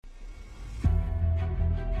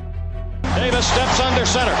Davis steps under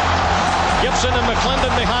center. Gibson and McClendon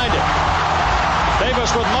behind him. Davis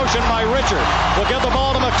with motion by Richard. Will give the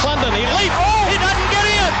ball to McClendon. He leaps. Oh, he doesn't get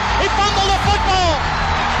in. He fumbled the football.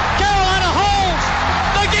 Carolina holds.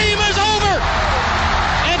 The game is over.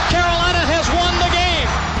 And Carolina has won the game.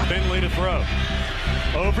 Finley to throw.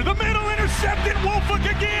 Over the middle, intercepted. Woolfolk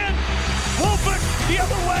again. Woolfolk the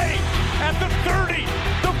other way. At the 30,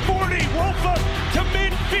 the 40. Woolfolk to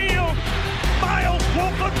midfield. Miles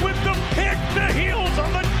Woolfolk with the pick. The heels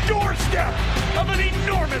on the doorstep of an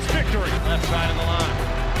enormous victory. Left side of the line.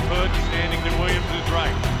 Hood standing to Williams'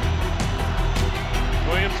 right.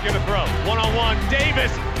 Williams gonna throw. One-on-one.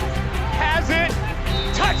 Davis has it.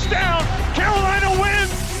 Touchdown. Carolina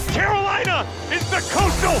wins. Carolina is the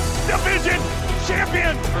Coastal Division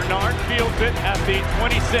champion. Bernard fields it at the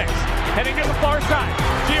 26. Heading to the far side.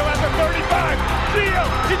 Gio at the 35. Gio,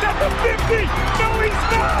 he's at the 50. No, he's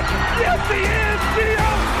not. Yes, he is.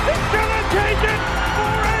 Gio is gonna take it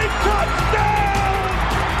for a touchdown.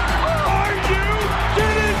 Are you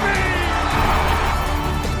kidding me?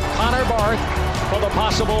 Connor Barth for the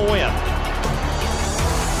possible win.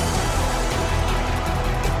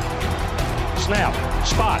 Snap,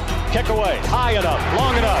 spot, kick away, high enough,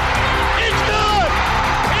 long enough. It's good!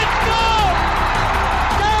 It's good!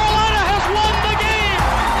 Carolina has won the game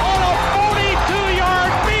on a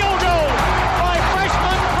 42-yard field goal by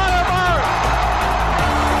freshman Connor Barth.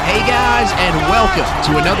 Hey guys, and welcome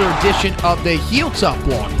to another edition of the Heel Tough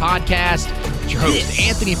Blog Podcast. It's your host,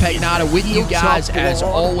 Anthony Pagnotta, with you guys as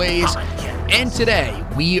always. And today,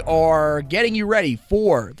 we are getting you ready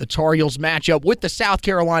for the Tar Heels matchup with the South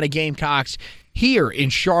Carolina Gamecocks here in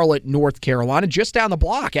Charlotte, North Carolina, just down the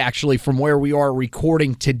block, actually, from where we are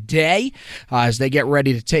recording today, as they get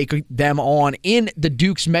ready to take them on in the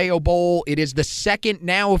Duke's Mayo Bowl. It is the second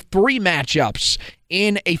now of 3 matchups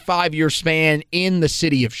in a 5-year span in the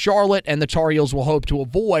city of Charlotte, and the Tar Heels will hope to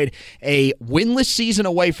avoid a winless season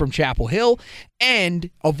away from Chapel Hill and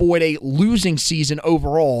avoid a losing season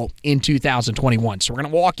overall in 2021. So we're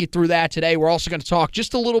going to walk you through that today. We're also going to talk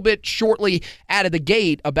just a little bit shortly out of the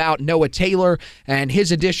gate about Noah Taylor and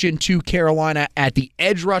his addition to Carolina at the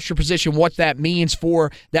edge rusher position, what that means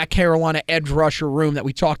for that Carolina edge rusher room that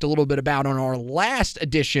we talked a little bit about on our last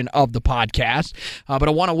edition of the podcast. But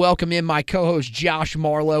I want to welcome in my co-host, Josh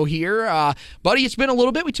Marlowe here. Buddy, it's been a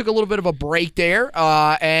little bit. We took a little bit of a break there,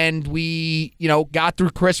 and we, got through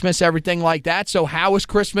Christmas, everything like that. So how was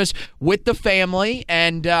Christmas with the family?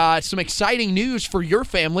 And some exciting news for your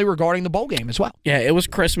family regarding the bowl game as well. Yeah, it was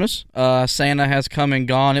Christmas. Santa has come and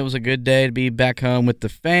gone. It was a good day to be back home with the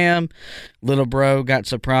fam. Little bro got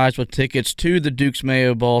surprised with tickets to the Duke's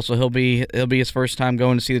Mayo Bowl, so it'll be his first time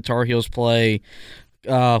going to see the Tar Heels play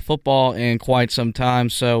football in quite some time.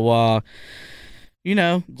 So,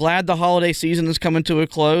 glad the holiday season is coming to a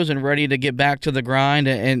close and ready to get back to the grind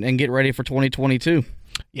and get ready for 2022.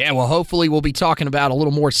 Yeah, well, hopefully we'll be talking about a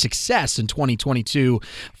little more success in 2022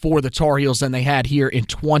 for the Tar Heels than they had here in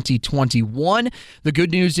 2021. The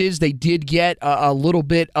good news is they did get a little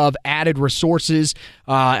bit of added resources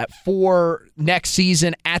for next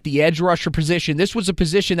season at the edge rusher position. This was a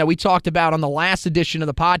position that we talked about on the last edition of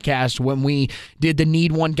the podcast when we did the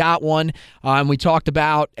Need One, Got One, and we talked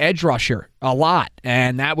about edge rusher a lot.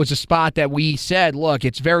 And that was a spot that we said, look,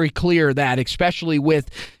 it's very clear that especially with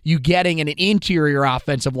you getting an interior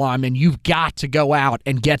offensive lineman, you've got to go out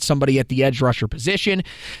and get somebody at the edge rusher position.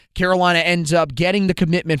 Carolina ends up getting the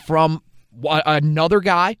commitment from another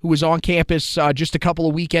guy who was on campus just a couple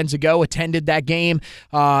of weekends ago, attended that game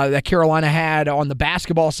that Carolina had on the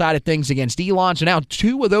basketball side of things against Elon. So now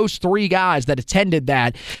 2 of those 3 guys that attended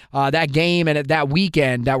that game and that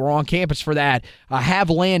weekend that were on campus for that have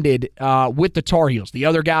landed with the Tar Heels. The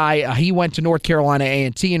other guy, he went to North Carolina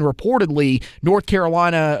A&T, and reportedly North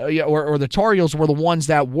Carolina or the Tar Heels were the ones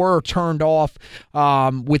that were turned off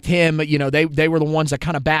with him. They were the ones that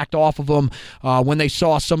kind of backed off of him when they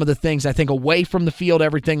saw some of the things, I think, away from the field,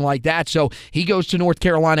 everything like that. So he goes to North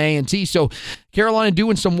Carolina A&T. So Carolina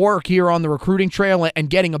doing some work here on the recruiting trail and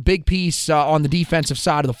getting a big piece on the defensive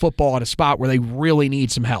side of the football at a spot where they really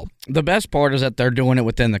need some help. The best part is that they're doing it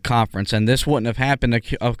within the conference, and this wouldn't have happened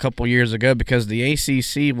a couple years ago because the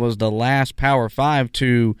ACC was the last Power 5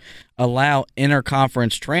 to allow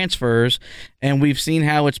interconference transfers, and we've seen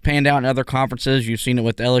how it's panned out in other conferences. You've seen it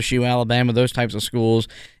with LSU, Alabama, those types of schools.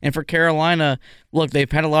 And for Carolina, look,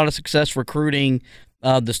 they've had a lot of success recruiting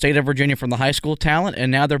the state of Virginia from the high school talent,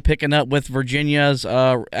 and now they're picking up with Virginia's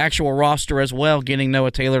actual roster as well, getting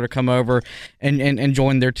Noah Taylor to come over and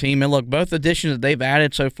join their team. And look, both additions that they've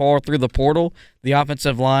added so far through the portal, the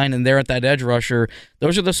offensive line and there at that edge rusher,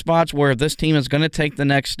 those are the spots where if this team is going to take the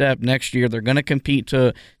next step next year, they're going to compete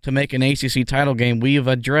to make an ACC title game. We've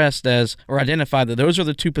identified that those are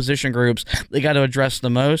the two position groups they got to address the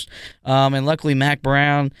most. And luckily, Mack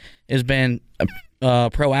Brown has been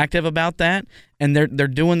proactive about that, and they're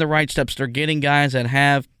doing the right steps. They're getting guys that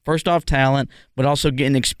have, first off, talent, but also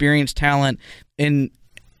getting experienced talent in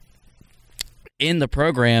the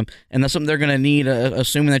program, and that's something they're going to need,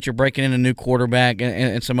 assuming that you're breaking in a new quarterback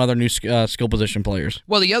and some other new skill position players.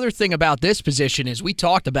 Well, the other thing about this position is we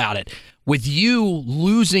talked about it. With you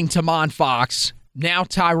losing Tamon Fox, now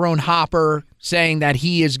Tyrone Hopper saying that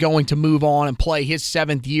he is going to move on and play his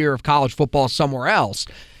 7th year of college football somewhere else,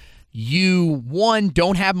 you, one,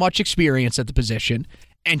 don't have much experience at the position,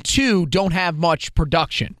 and two, don't have much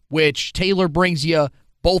production, which Taylor brings you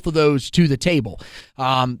both of those to the table.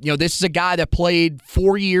 This is a guy that played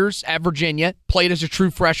 4 years at Virginia, played as a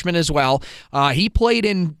true freshman as well. He played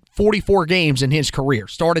in 44 games in his career,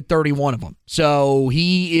 started 31 of them. So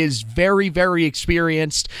he is very, very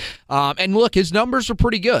experienced. And look, his numbers are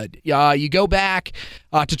pretty good. You go back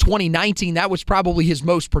to 2019, that was probably his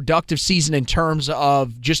most productive season in terms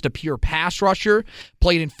of just a pure pass rusher.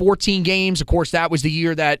 Played in 14 games. Of course, that was the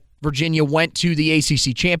year that Virginia went to the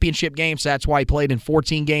ACC championship game, so that's why he played in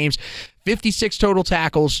 14 games. 56 total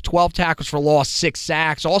tackles, 12 tackles for loss, 6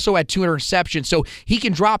 sacks. Also had 2 interceptions, so he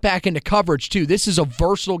can drop back into coverage too. This is a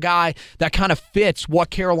versatile guy that kind of fits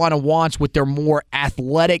what Carolina wants with their more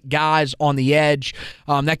athletic guys on the edge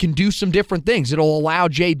that can do some different things. It'll allow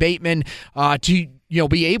Jay Bateman to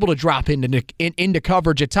be able to drop into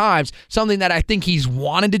coverage at times, something that I think he's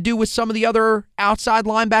wanted to do with some of the other outside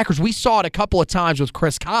linebackers. We saw it a couple of times with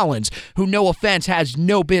Chris Collins, who, no offense, has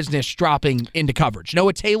no business dropping into coverage.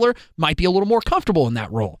 Noah Taylor might be a little more comfortable in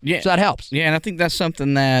that role, so that helps. Yeah, and I think that's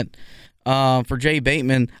something that for Jay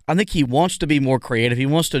Bateman, I think he wants to be more creative. He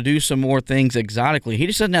wants to do some more things exotically. He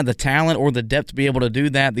just doesn't have the talent or the depth to be able to do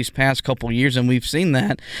that these past couple of years, and we've seen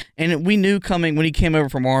that. And we knew coming when he came over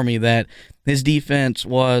from Army that his defense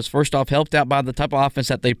was, first off, helped out by the type of offense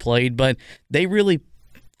that they played, but they really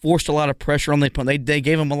forced a lot of pressure on the opponent. They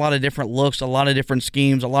gave him a lot of different looks, a lot of different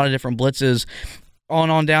schemes, a lot of different blitzes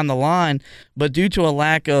on down the line, but due to a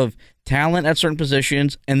lack of talent at certain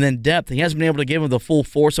positions and then depth, he hasn't been able to give him the full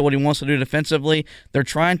force of what he wants to do defensively. They're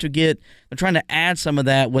trying to add some of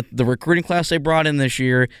that with the recruiting class they brought in this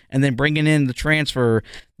year, and then bringing in the transfer.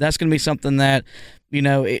 That's going to be something that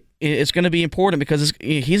it's going to be important, because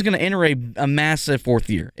he's going to enter a massive 4th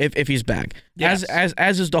year if he's back. Yes.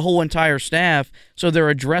 As is the whole entire staff. So they're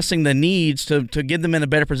addressing the needs to get them in a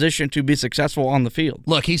better position to be successful on the field.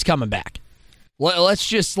 Look, he's coming back. Let's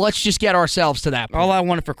just get ourselves to that point. All I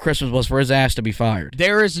wanted for Christmas was for his ass to be fired.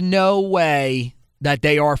 There is no way that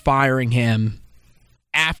they are firing him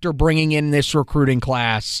after bringing in this recruiting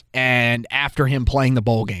class and after him playing the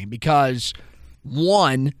bowl game, because,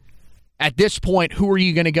 one, at this point, who are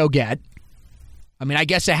you going to go get? I mean, I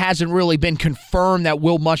guess it hasn't really been confirmed that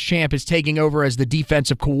Will Muschamp is taking over as the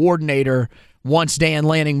defensive coordinator once Dan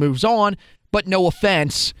Lanning moves on, but no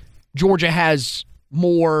offense, Georgia has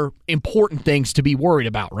more important things to be worried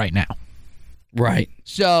about right now. Right.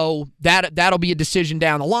 So that'll be a decision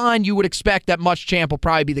down the line. You would expect that Muschamp will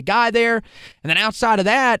probably be the guy there. And then outside of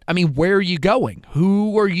that, I mean, where are you going?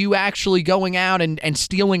 Who are you actually going out and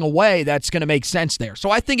stealing away that's going to make sense there?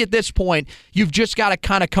 So I think at this point, you've just got to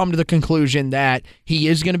kind of come to the conclusion that he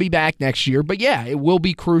is going to be back next year. But yeah, it will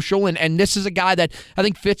be crucial. And this is a guy that I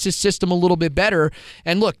think fits his system a little bit better.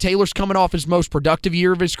 And look, Taylor's coming off his most productive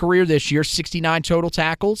year of his career this year, 69 total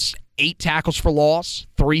tackles, 8 tackles for loss,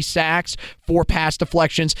 3 sacks, 4 pass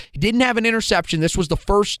deflections. He didn't have an interception. This was the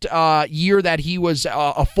first year that he was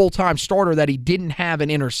a full-time starter that he didn't have an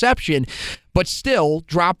interception, but still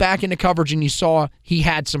dropped back into coverage, and you saw he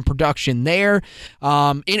had some production there.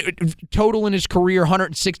 Total in his career,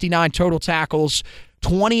 169 total tackles,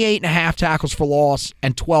 28.5 tackles for loss,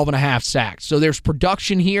 and 12.5 sacks. So there's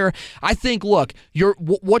production here. I think, look,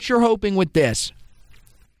 what you're hoping with this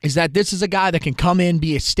is that this is a guy that can come in,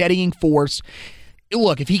 be a steadying force.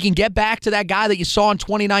 Look, if he can get back to that guy that you saw in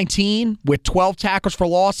 2019 with 12 tackles for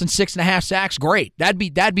loss and 6.5 sacks, great. That'd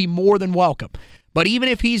be more than welcome. But even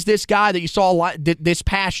if he's this guy that you saw this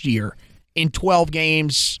past year in 12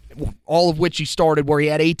 games, all of which he started where he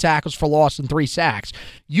had 8 tackles for loss and 3 sacks,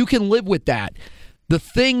 you can live with that. The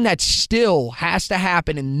thing that still has to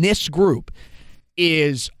happen in this group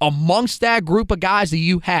is amongst that group of guys that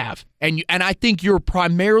you have, and I think you're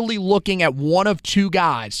primarily looking at one of two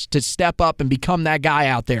guys to step up and become that guy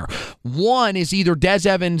out there. One is either Des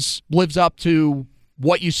Evans lives up to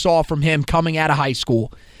what you saw from him coming out of high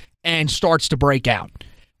school and starts to break out,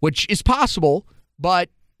 which is possible, but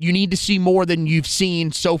you need to see more than you've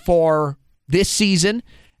seen so far this season,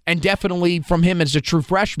 and definitely from him as a true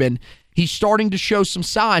freshman. He's starting to show some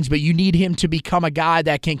signs, but you need him to become a guy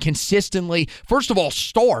that can consistently, first of all,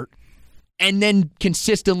 start and then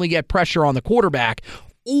consistently get pressure on the quarterback.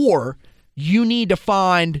 Or you need to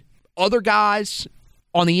find other guys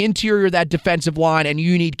on the interior of that defensive line, and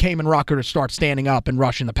you need Kamen Rucker to start standing up and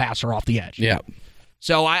rushing the passer off the edge. Yeah.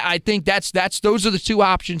 So I think those are the two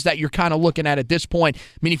options that you're kind of looking at this point.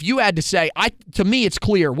 I mean, if you had to say, to me it's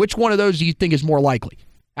clear, which one of those do you think is more likely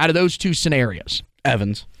out of those two scenarios?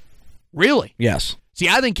 Evans. Really? Yes. See,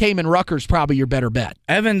 I think Kamen Rucker's probably your better bet.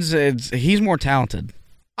 Evans, he's more talented.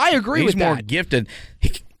 I agree with that. He's more gifted.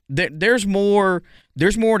 There's more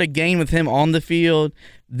to gain with him on the field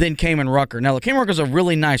than Kamen Rucker. Now, Kamen Rucker's a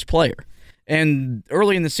really nice player. And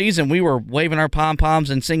early in the season, we were waving our pom-poms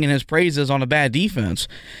and singing his praises on a bad defense.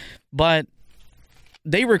 But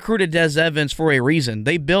they recruited Des Evans for a reason.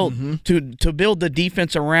 They built to build the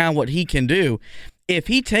defense around what he can do. If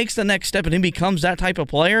he takes the next step and he becomes that type of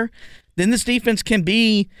player, then this defense can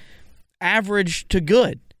be average to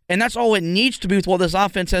good. And that's all it needs to be with what this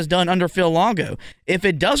offense has done under Phil Longo. If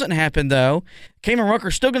it doesn't happen, though, Kamen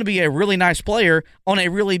Rucker's still going to be a really nice player on a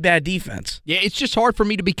really bad defense. Yeah, it's just hard for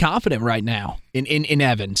me to be confident right now in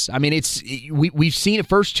Evans. I mean, we've seen it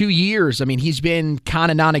first 2 years. I mean, he's been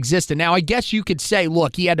kind of non-existent. Now, I guess you could say,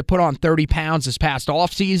 look, he had to put on 30 pounds this past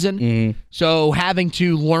offseason. So having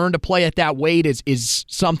to learn to play at that weight is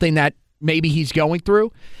something that maybe he's going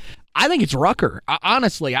through. I think it's Rucker.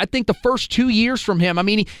 Honestly, I think the first 2 years from him, I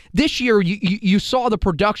mean, this year you saw the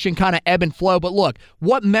production kind of ebb and flow, but look,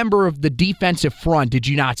 what member of the defensive front did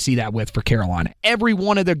you not see that with for Carolina? Every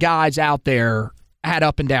one of the guys out there had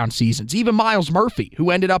up and down seasons. Even Myles Murphy, who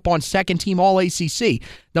ended up on second-team All-ACC.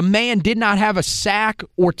 The man did not have a sack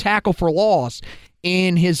or tackle for loss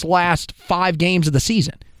in his last 5 games of the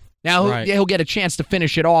season. Now, he'll get a chance to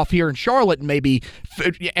finish it off here in Charlotte and maybe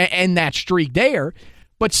end that streak there.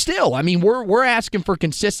 But still, I mean, we're asking for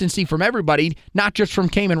consistency from everybody, not just from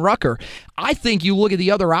Kamen Rucker. I think you look at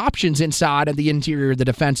the other options inside of the interior of the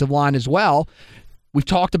defensive line as well. We've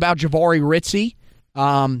talked about Jahvaree Ritzie.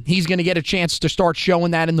 He's going to get a chance to start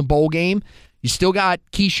showing that in the bowl game. You still got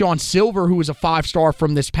Keyshawn Silver, who was a 5-star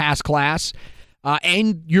from this past class.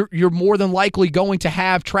 And you're more than likely going to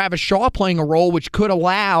have Travis Shaw playing a role, which could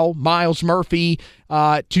allow Myles Murphy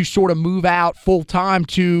to sort of move out full-time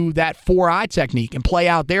to that 4-eye technique and play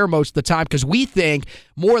out there most of the time, because we think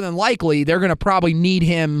more than likely they're going to probably need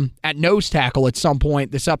him at nose tackle at some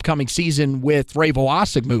point this upcoming season with Ray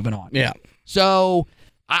Vohasek moving on. Yeah. So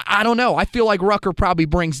I don't know. I feel like Rucker probably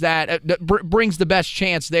brings the best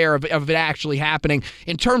chance there of it actually happening.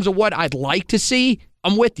 In terms of what I'd like to see,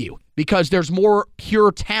 I'm with you, because there's more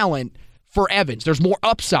pure talent for Evans. There's more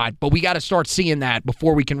upside, but we got to start seeing that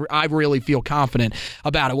before I really feel confident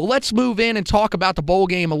about it. Well, let's move in and talk about the bowl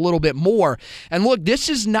game a little bit more. And look, this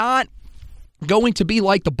is not going to be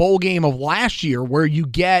like the bowl game of last year, where you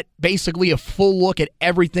get basically a full look at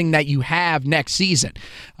everything that you have next season.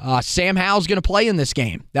 Sam Howell's going to play in this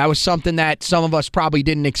game. That was something that some of us probably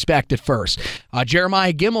didn't expect at first.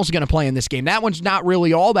 Jeremiah Gimmel's going to play in this game. That one's not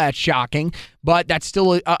really all that shocking, but that's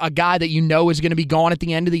still a guy that you know is going to be gone at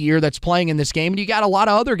the end of the year that's playing in this game. And you got a lot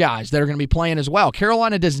of other guys that are going to be playing as well.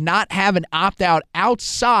 Carolina does not have an opt-out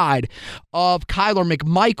outside of Kyler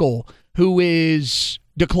McMichael, who is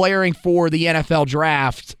declaring for the NFL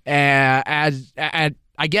draft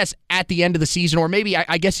I guess at the end of the season, or maybe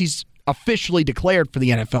I guess he's officially declared for the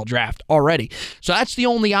NFL draft already. So that's the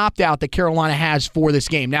only opt-out that Carolina has for this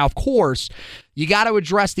game. Now, of course, you got to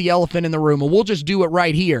address the elephant in the room, and we'll just do it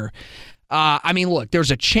right here. I mean, look,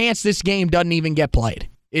 there's a chance this game doesn't even get played.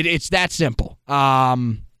 It's that simple.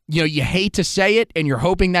 You hate to say it, and you're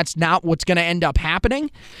hoping that's not what's going to end up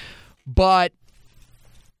happening, but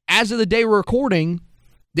as of the day we're recording,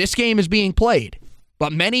 this game is being played.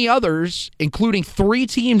 But many others, including 3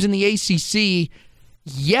 teams in the ACC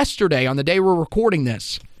yesterday, on the day we're recording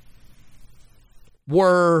this,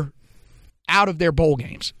 were out of their bowl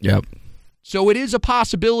games. Yep. So it is a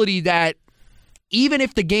possibility that even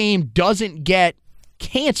if the game doesn't get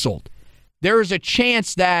canceled, there is a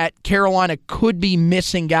chance that Carolina could be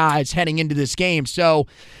missing guys heading into this game. So,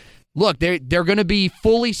 look, they're going to be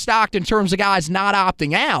fully stocked in terms of guys not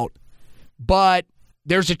opting out, but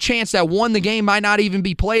there's a chance that, one, the game might not even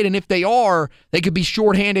be played, and if they are, they could be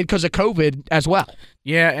shorthanded because of COVID as well.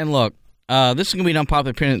 Yeah, and look, this is going to be an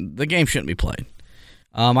unpopular opinion. The game shouldn't be played.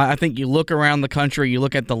 I think you look around the country, you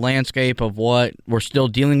look at the landscape of what we're still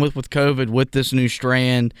dealing with COVID, with this new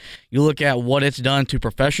strand. You look at what it's done to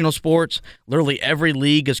professional sports. Literally every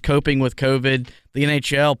league is coping with COVID. The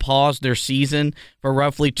NHL paused their season for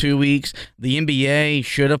roughly 2 weeks. The NBA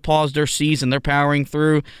should have paused their season. They're powering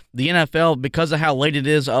through. The NFL, because of how late it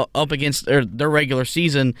is up against their regular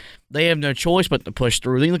season, they have no choice but to push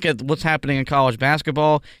through. Then you look at what's happening in college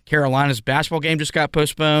basketball. Carolina's basketball game just got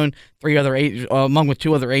postponed, along with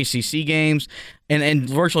 2 other ACC games. And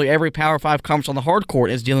virtually every Power 5 conference on the hard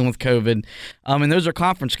court is dealing with COVID. And those are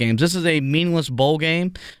conference games. This is a meaningless bowl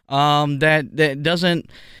game that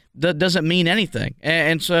doesn't mean anything.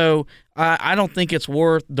 And so I don't think it's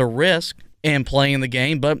worth the risk in playing the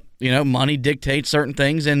game. But, money dictates certain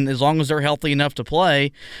things. And as long as they're healthy enough to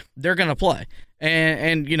play, they're going to play.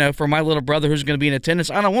 And for my little brother who's going to be in attendance,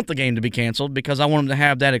 I don't want the game to be canceled because I want him to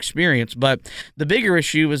have that experience. But the bigger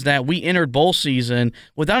issue is that we entered bowl season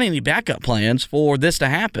without any backup plans for this to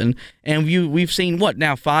happen. And we've seen,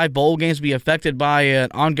 5 bowl games be affected by an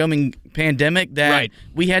ongoing pandemic that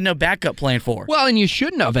we had no backup plan for. Well, and you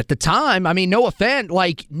shouldn't have at the time. I mean, no offense.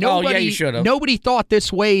 You should have. Nobody thought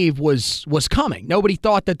this wave was coming. Nobody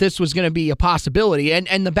thought that this was going to be a possibility.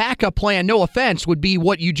 And the backup plan, no offense, would be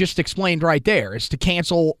what you just explained right there, is to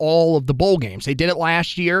cancel all of the bowl games. They did it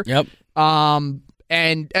last year. Yep.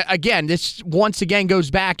 And again, this once again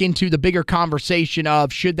goes back into the bigger conversation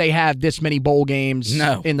of should they have this many bowl games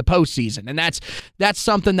in the postseason. And that's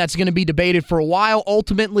something that's going to be debated for a while.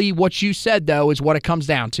 Ultimately, what you said, though, is what it comes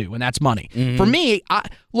down to, and that's money. Mm-hmm. For me,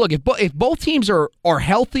 if both teams are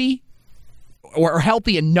healthy or are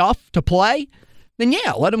healthy enough to play, then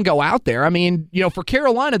let them go out there. I mean, for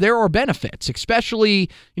Carolina, there are benefits, especially,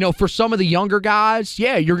 for some of the younger guys.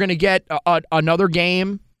 Yeah, you're going to get another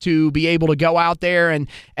game to be able to go out there and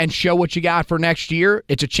show what you got for next year.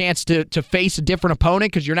 It's a chance to face a different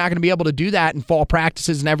opponent because you're not going to be able to do that in fall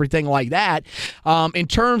practices and everything like that. In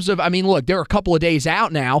terms of, they're a couple of days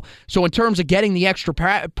out now, so in terms of getting the extra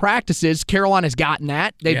practices, Carolina's gotten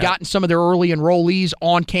that. They've gotten some of their early enrollees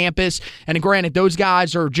on campus, and granted, those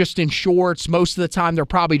guys are just in shorts. Most of the time, they're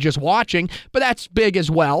probably just watching, but that's big as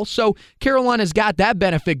well. So Carolina's got that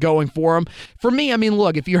benefit going for them. For me,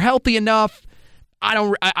 if you're healthy enough,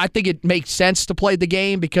 I think it makes sense to play the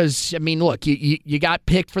game because, you got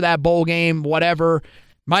picked for that bowl game, whatever.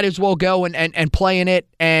 Might as well go and play in it.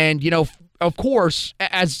 And, of course,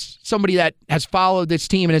 as somebody that has followed this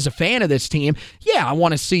team and is a fan of this team, I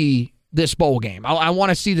want to see this bowl game. I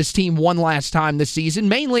want to see this team one last time this season.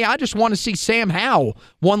 Mainly, I just want to see Sam Howell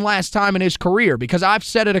one last time in his career because I've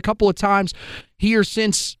said it a couple of times here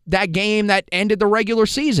since that game that ended the regular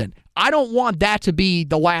season. I don't want that to be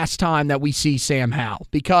the last time that we see Sam Howell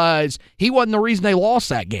because he wasn't the reason they lost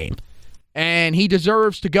that game. And he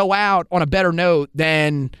deserves to go out on a better note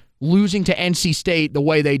than losing to NC State the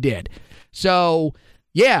way they did. So,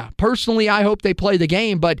 personally, I hope they play the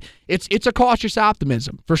game, but it's a cautious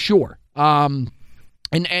optimism for sure. And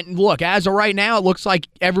look, as of right now, it looks like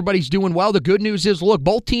everybody's doing well. The good news is,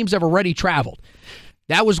 both teams have already traveled.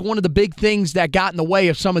 That was one of the big things that got in the way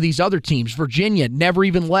of some of these other teams. Virginia never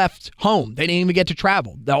even left home. They didn't even get to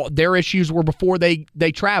travel. Their issues were before they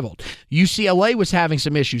traveled. UCLA was having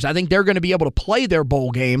some issues. I think they're going to be able to play their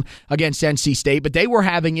bowl game against NC State, but they were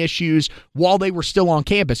having issues while they were still on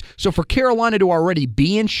campus. So for Carolina to already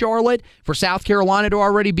be in Charlotte, for South Carolina to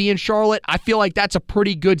already be in Charlotte, I feel like that's a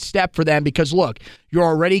pretty good step for them because, you're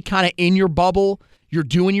already kind of in your bubble. You're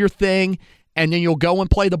doing your thing. And then you'll go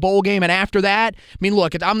and play the bowl game. And after that,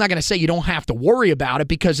 I'm not going to say you don't have to worry about it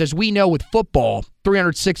because as we know with football,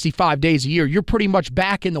 365 days a year, you're pretty much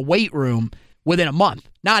back in the weight room within a month.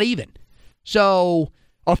 Not even. So,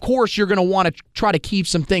 of course, you're going to want to try to keep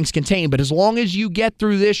some things contained. But as long as you get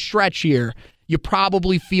through this stretch here, you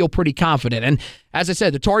probably feel pretty confident. And as I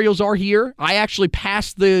said, the Tar Heels are here. I actually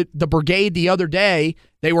passed the brigade the other day.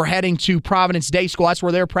 They were heading to Providence Day School. That's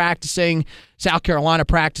where they're practicing. South Carolina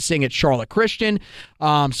practicing at Charlotte Christian,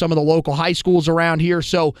 some of the local high schools around here.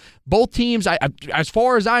 So both teams, as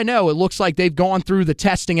far as I know, it looks like they've gone through the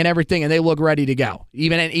testing and everything, and they look ready to go,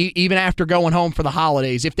 even after going home for the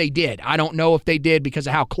holidays, if they did. I don't know if they did because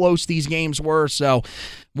of how close these games were. So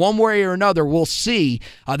one way or another, we'll see.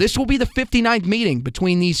 This will be the 59th meeting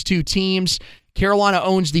between these two teams. Carolina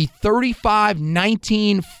owns the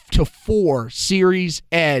 35-19-4 series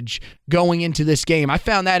edge going into this game. I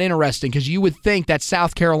found that interesting because you would think that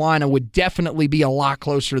South Carolina would definitely be a lot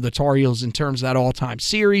closer to the Tar Heels in terms of that all-time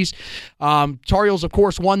series. Tar Heels, of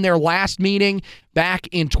course, won their last meeting. back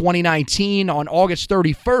in 2019 on August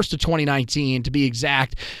 31st of 2019 to be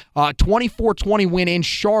exact. 24-20 win in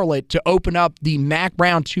Charlotte to open up the Mack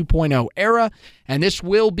Brown 2.0 era, and this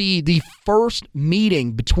will be the first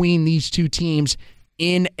meeting between these two teams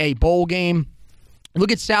in a bowl game.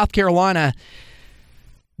 Look at South Carolina.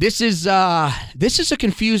 This is a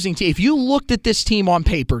confusing team. If you looked at this team on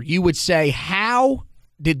paper, you would say, how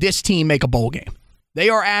did this team make a bowl game? They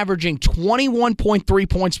are averaging 21.3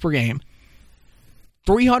 points per game,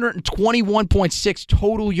 321.6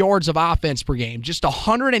 total yards of offense per game, just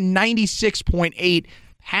 196.8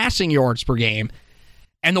 passing yards per game,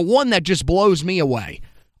 and the one that just blows me away,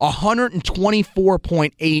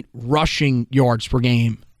 124.8 rushing yards per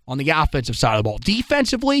game on the offensive side of the ball.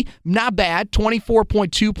 Defensively, not bad,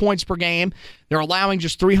 24.2 points per game. They're allowing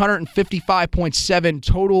just 355.7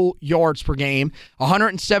 total yards per game,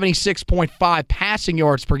 176.5 passing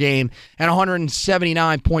yards per game, and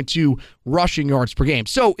 179.2 rushing yards per game.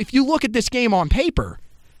 So if you look at this game on paper,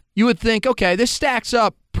 you would think, okay, this stacks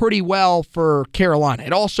up pretty well for Carolina.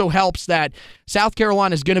 It also helps that South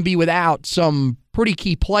Carolina is going to be without some pretty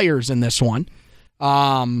key players in this one.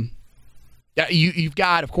 You've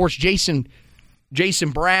got, of course, Jason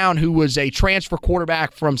Brown, who was a transfer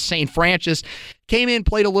quarterback from St. Francis, came in,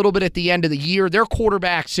 played a little bit at the end of the year. Their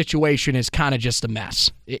quarterback situation is kind of just a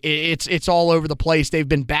mess. It's all over the place. They've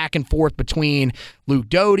been back and forth between Luke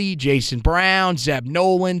Doty, Jason Brown, Zeb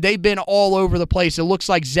Nolan. They've been all over the place. It looks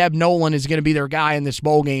like Zeb Nolan is going to be their guy in this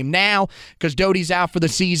bowl game now because Doty's out for the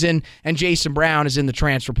season and Jason Brown is in the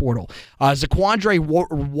transfer portal. Zaquandre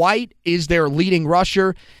White is their leading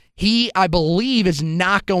rusher. He, I believe, is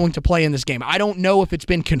not going to play in this game. I don't know if it's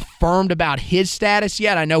been confirmed about his status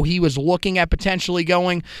yet. I know he was looking at potentially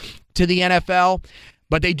going to the NFL,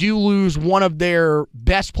 but they do lose one of their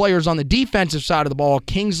best players on the defensive side of the ball,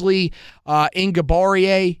 Kingsley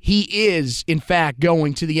Ngabarie. He is, in fact,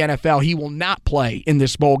 going to the NFL. He will not play in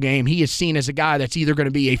this bowl game. He is seen as a guy that's either going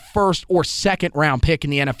to be a first or second round pick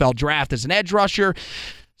in the NFL draft as an edge rusher.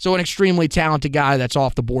 So an extremely talented guy that's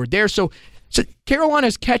off the board there. So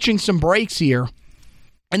Carolina's catching some breaks here,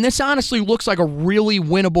 and this honestly looks like a really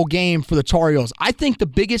winnable game for the Tar Heels. I think the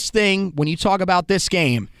biggest thing when you talk about this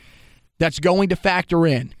game that's going to factor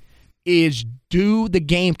in is, do the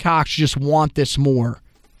Gamecocks just want this more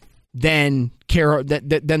than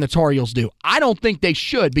the Tar Heels do? I don't think they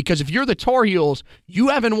should, because if you're the Tar Heels, you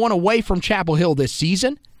haven't won away from Chapel Hill this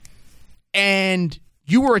season, and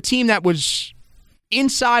you were a team that was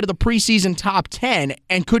inside of the preseason top 10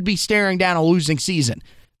 and could be staring down a losing season.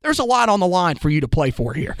 There's a lot on the line for you to play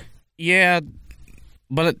for here. Yeah,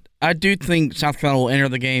 but I do think South Carolina will enter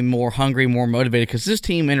the game more hungry, more motivated, because this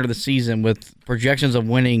team entered the season with projections of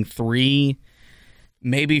winning 3,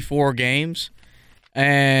 maybe 4 games,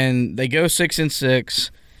 and they go 6-6.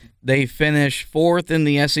 They finish 4th in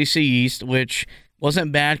the SEC East, which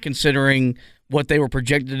wasn't bad considering what they were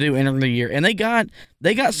projected to do entering the year. And they got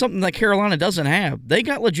something that Carolina doesn't have. They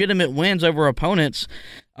got legitimate wins over opponents.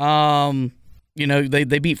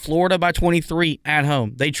 They beat Florida by 23 at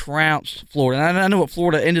home. They trounced Florida. And I know what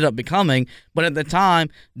Florida ended up becoming, but at the time,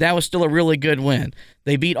 that was still a really good win.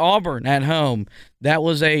 They beat Auburn at home. That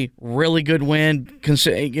was a really good win,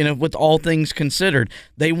 with all things considered.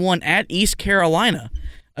 They won at East Carolina,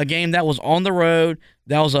 a game that was on the road.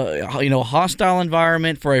 That was a hostile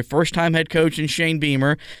environment for a first-time head coach in Shane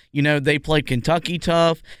Beamer. They played Kentucky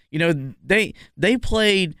tough. They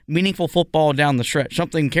played meaningful football down the stretch,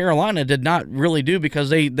 something Carolina did not really do because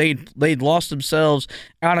they'd lost themselves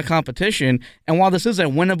out of competition. And while this is a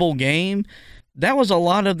winnable game, that was a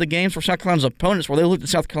lot of the games for South Carolina's opponents where they looked at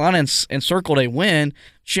South Carolina and circled a win.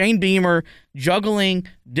 Shane Beamer juggling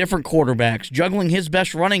different quarterbacks, juggling his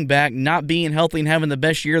best running back not being healthy and having the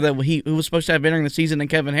best year that he was supposed to have entering the season in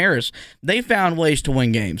Kevin Harris. They found ways to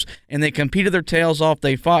win games, and they competed their tails off.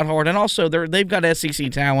 They fought hard, and also they've got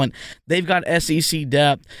SEC talent. They've got SEC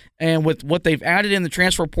depth, and with what they've added in the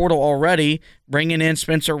transfer portal already, bringing in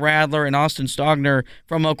Spencer Rattler and Austin Stogner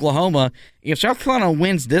from Oklahoma, if South Carolina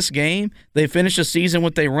wins this game, they finish the season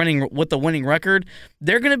with the winning record,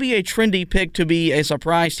 they're going to be a trendy pick to be a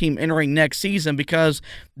surprise team entering next season because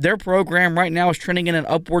their program right now is trending in an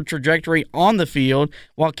upward trajectory on the field,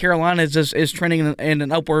 while Carolina is trending in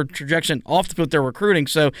an upward trajectory off the field with their recruiting.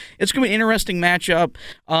 So it's going to be an interesting matchup,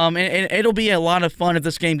 and it'll be a lot of fun if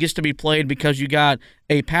this game gets to be played because you got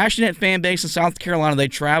a passionate fan base in South Carolina. They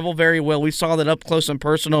travel very well. We saw that up close and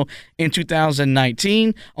personal in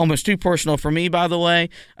 2019, almost too personal for me, by the way.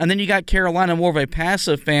 And then you got Carolina, more of a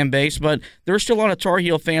passive fan base, but there's still a lot of Tar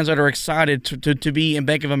Heel fans that are excited to be in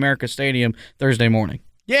Bank of America Stadium Thursday morning.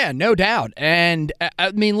 Yeah, no doubt. And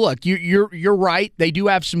I mean, look, you're right. They do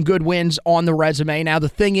have some good wins on the resume. Now the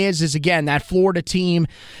thing is again, that Florida team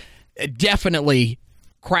definitely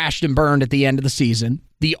crashed and burned at the end of the season.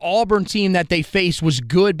 The Auburn team that they faced was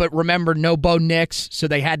good, but remember, no Bo Nix, so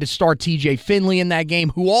they had to start TJ Finley in that game,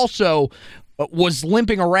 who also was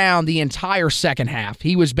limping around the entire second half.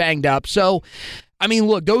 He was banged up. So, I mean,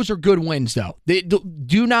 look, those are good wins, though.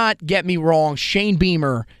 Do not get me wrong. Shane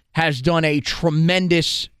Beamer has done a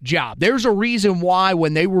tremendous job. There's a reason why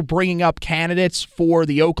when they were bringing up candidates for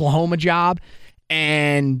the Oklahoma job,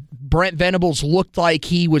 and Brent Venables looked like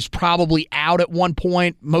he was probably out at one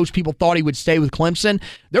point. Most people thought he would stay with Clemson.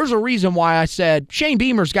 There's a reason why I said Shane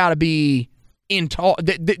Beamer's got to be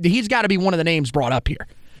he's got to be one of the names brought up here,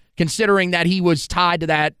 considering that he was tied to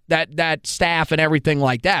that staff and everything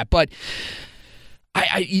like that. But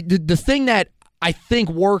the thing that I think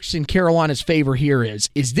works in Carolina's favor here is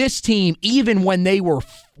this team, even when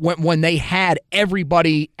they had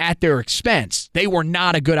everybody at their expense, they were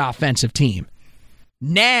not a good offensive team.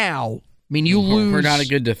 Now, I mean, we're not a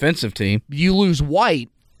good defensive team. You lose White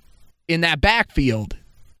in that backfield.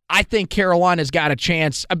 I think Carolina's got a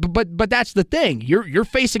chance, but that's the thing. You're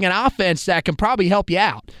facing an offense that can probably help you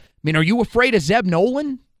out. I mean, are you afraid of Zeb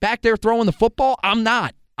Nolan back there throwing the football? I'm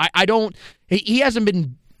not. I don't. He hasn't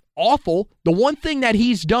been awful. The one thing that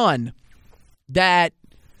he's done that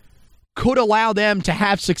could allow them to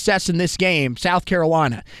have success in this game, South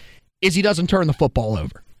Carolina, is he doesn't turn the football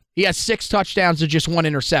over. He has 6 touchdowns to just 1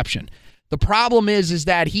 interception. The problem is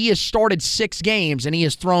that he has started 6 games and he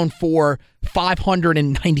has thrown for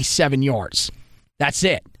 597 yards. That's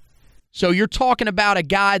it. So you're talking about a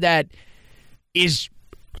guy that is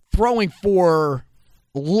throwing for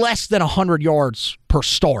less than 100 yards per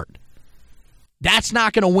start. That's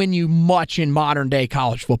not going to win you much in modern-day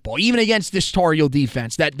college football, even against this Tar Heel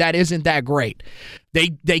defense. That isn't that great.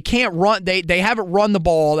 They can't run. They haven't run the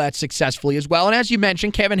ball that successfully as well. And as you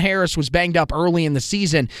mentioned, Kevin Harris was banged up early in the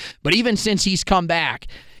season, but even since he's come back,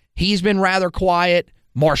 he's been rather quiet.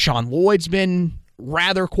 Marshawn Lloyd's been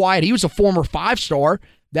rather quiet. He was a former 5-star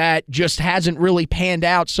that just hasn't really panned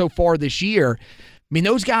out so far this year. I mean,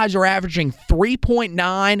 those guys are averaging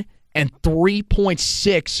 3.9 and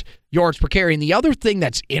 3.6 yards per carry. And the other thing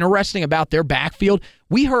that's interesting about their backfield,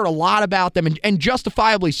 we heard a lot about them, and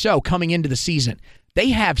justifiably so, coming into the season.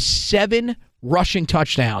 They have 7 rushing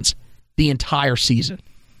touchdowns the entire season.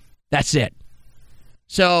 That's it.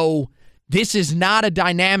 So this is not a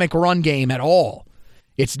dynamic run game at all.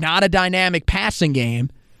 It's not a dynamic passing game.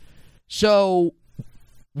 So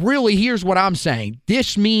really, here's what I'm saying.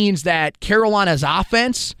 This means that Carolina's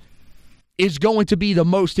offense is going to be the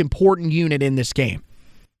most important unit in this game.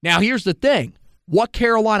 Now, here's the thing. What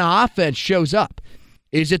Carolina offense shows up?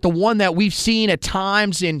 Is it the one that we've seen at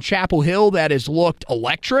times in Chapel Hill that has looked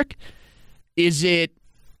electric? Is it,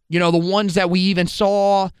 the ones that we even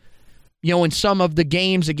saw, in some of the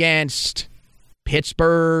games against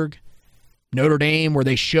Pittsburgh, Notre Dame, where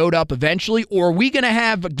they showed up eventually? Or are we going to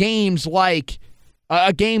have games like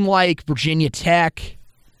a game like Virginia Tech,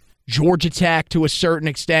 Georgia Tech to a certain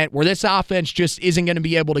extent, where this offense just isn't going to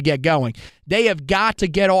be able to get going? They have got to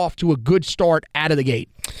get off to a good start out of the gate.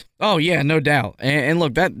 Oh, yeah, no doubt. And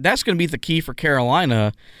look, that's going to be the key for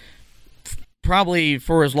Carolina, probably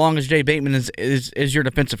for as long as Jay Bateman is your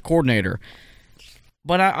defensive coordinator.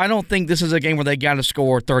 But I don't think this is a game where they got to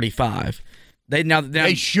score 35.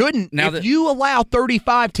 They shouldn't. If you allow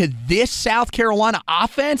 35 to this South Carolina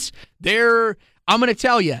offense, I'm going to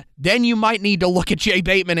tell you, then you might need to look at Jay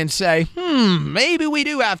Bateman and say, maybe we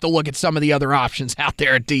do have to look at some of the other options out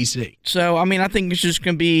there at D.C. So, I mean, I think it's just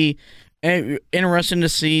going to be interesting to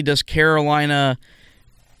see, does Carolina,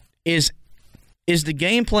 is the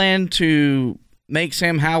game plan to make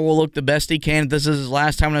Sam Howell look the best he can? This is his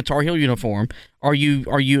last time in a Tar Heel uniform. Are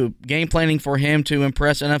you game planning for him to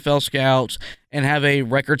impress NFL scouts and have a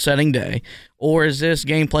record-setting day? Or is this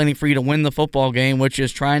game planning for you to win the football game, which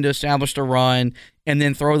is trying to establish the run and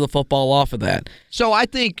then throw the football off of that? So I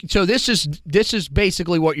think this is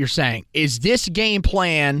basically what you're saying. Is this game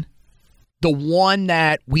plan the one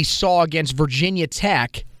that we saw against Virginia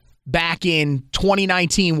Tech back in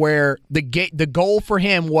 2019, where the goal for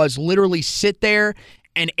him was literally sit there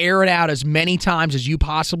and air it out as many times as you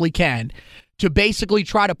possibly can to basically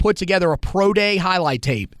try to put together a pro day highlight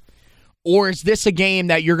tape? Or is this a game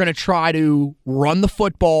that you're going to try to run the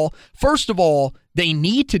football? First of all, they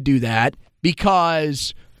need to do that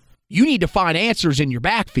because you need to find answers in your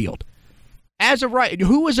backfield. As of right,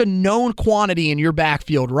 who is a known quantity in your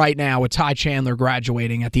backfield right now with Ty Chandler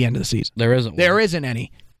graduating at the end of the season? There isn't one. There isn't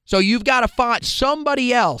any. So you've got to find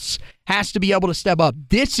somebody else has to be able to step up.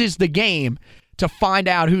 This is the game to find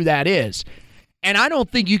out who that is. And I don't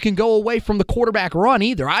think you can go away from the quarterback run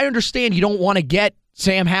either. I understand you don't want to get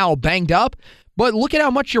Sam Howell banged up, but look at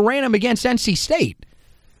how much you ran him against NC State.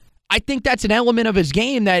 I think that's an element of his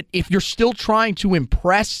game that if you're still trying to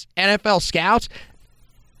impress NFL scouts,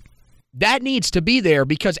 that needs to be there,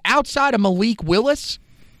 because outside of Malik Willis,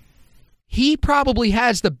 he probably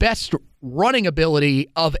has the best running ability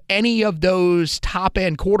of any of those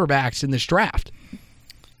top-end quarterbacks in this draft.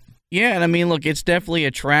 Yeah, and I mean, look, it's definitely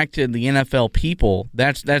attracted the NFL people.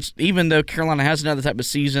 That's even though Carolina hasn't had the type of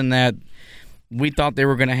season that we thought they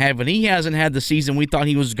were going to have, and he hasn't had the season we thought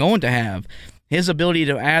he was going to have. His ability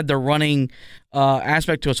to add the running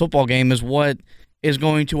aspect to his football game is what is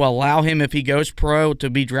going to allow him, if he goes pro, to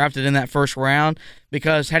be drafted in that first round,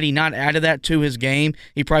 because had he not added that to his game,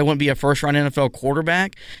 he probably wouldn't be a first-round NFL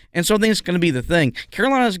quarterback. And so I think it's going to be the thing.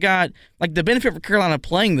 Carolina's got, like, the benefit for Carolina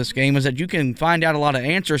playing this game is that you can find out a lot of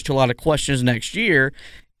answers to a lot of questions next year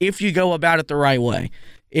if you go about it the right way.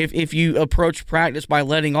 If you approach practice by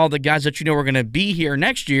letting all the guys that you know are going to be here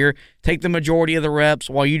next year take the majority of the reps,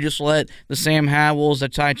 while you just let the Sam Howells, the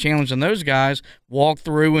Ty Chandlers, and those guys walk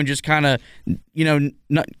through and just kind of,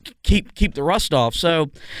 not keep the rust off. So,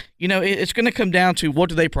 it's going to come down to, what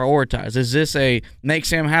do they prioritize? Is this a make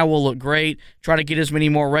Sam Howell look great, try to get as many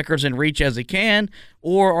more records and reach as he can,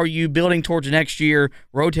 or are you building towards next year,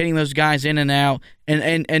 rotating those guys in and out,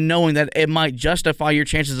 and knowing that it might justify your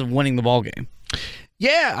chances of winning the ball game?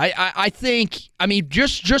 Yeah, I think,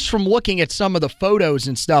 just from looking at some of the photos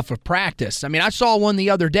and stuff of practice, I saw one the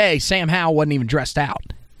other day, Sam Howell wasn't even dressed out.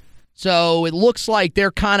 So it looks like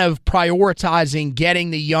they're kind of prioritizing getting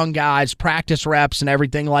the young guys practice reps and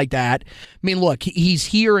everything like that. Look, he's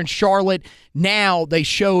here in Charlotte. Now they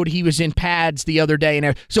showed he was in pads the other day.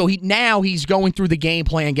 And so he's going through the game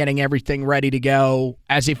plan, getting everything ready to go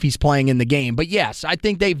as if he's playing in the game. But yes, I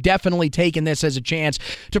think they've definitely taken this as a chance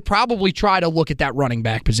to probably try to look at that running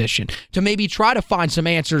back position, to maybe try to find some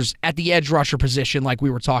answers at the edge rusher position like we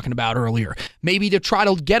were talking about earlier. Maybe to try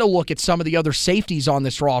to get a look at some of the other safeties on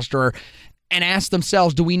this roster and ask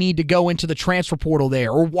themselves, do we need to go into the transfer portal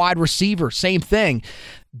there? Or wide receiver, same thing.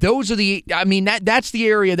 Those are that's the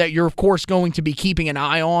area that you're, of course, going to be keeping an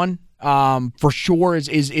eye on. For sure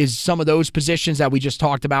is some of those positions that we just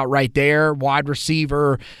talked about right there. Wide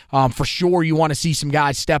receiver, for sure you want to see some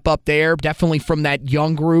guys step up there, definitely from that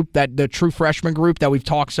young group, the true freshman group that we've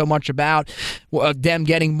talked so much about, them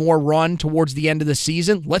getting more run towards the end of the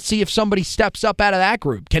season. Let's see if somebody steps up out of that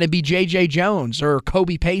group. Can it be J.J. Jones or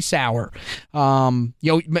Kobe Paysauer?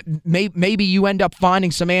 Maybe you end up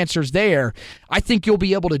finding some answers there. I think you'll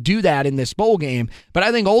be able to do that in this bowl game, but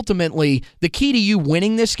I think ultimately the key to you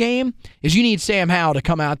winning this game is you need Sam Howell to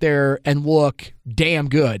come out there and look damn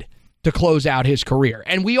good to close out his career.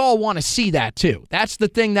 And we all want to see that too. That's the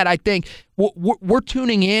thing that I think we're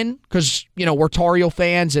tuning in because, we're Tar Heel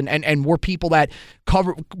fans and we're people that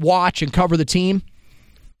watch and cover the team.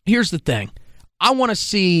 Here's the thing. I want to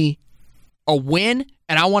see a win,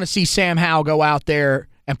 and I want to see Sam Howell go out there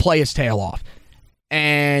and play his tail off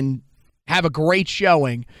and have a great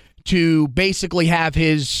showing to basically have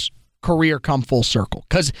his career come full circle.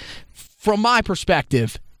 Because from my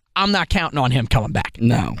perspective, I'm not counting on him coming back.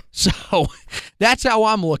 No. So that's how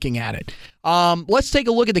I'm looking at it. Let's take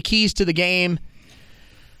a look at the keys to the game.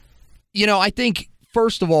 I think,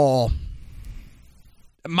 first of all,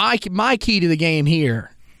 my key to the game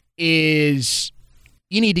here is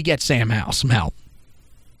you need to get Sam Howell some help.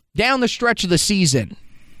 Down the stretch of the season,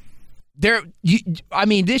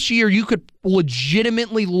 this year you could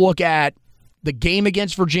legitimately look at the game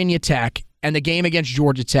against Virginia Tech and the game against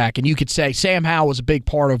Georgia Tech, and you could say Sam Howell was a big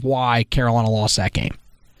part of why Carolina lost that game.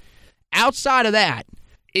 Outside of that,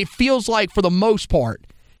 it feels like for the most part,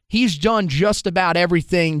 he's done just about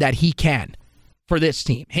everything that he can for this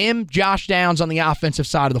team. Him, Josh Downs on the offensive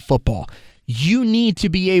side of the football. You need to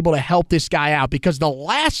be able to help this guy out because the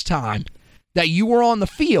last time that you were on the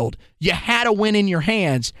field, you had a win in your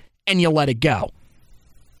hands and you let it go.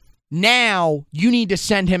 Now you need to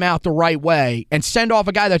send him out the right way and send off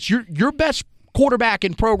a guy that's your best quarterback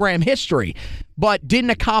in program history, but didn't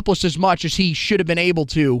accomplish as much as he should have been able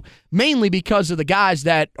to, mainly because of the guys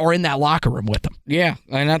that are in that locker room with him. Yeah,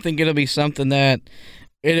 and I think it'll be something that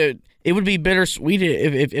it would be bittersweet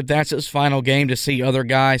if that's his final game to see other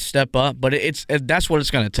guys step up, but that's what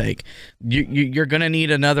it's going to take. You're going to need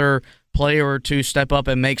another player or two step up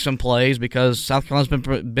and make some plays because South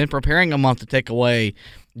Carolina's been preparing a month to take away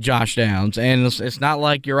Josh Downs, and it's not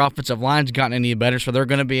like your offensive line's gotten any better, so they're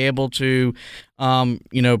going to be able to,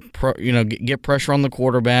 get pressure on the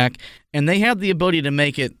quarterback, and they have the ability to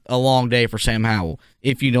make it a long day for Sam Howell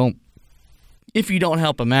if you don't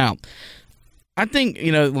help him out. I think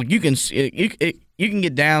look, you can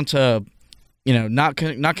get down to not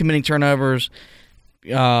committing turnovers,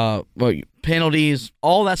 penalties,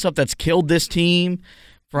 all that stuff that's killed this team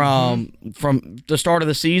from the start of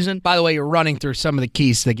the season. By the way, you're running through some of the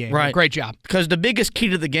keys to the game. Right. Great job. Because the biggest key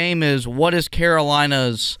to the game is what is their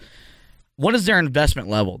investment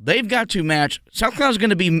level? They've got to match. South Carolina's going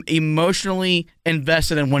to be emotionally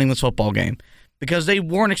invested in winning this football game because they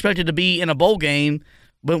weren't expected to be in a bowl game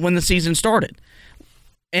but when the season started.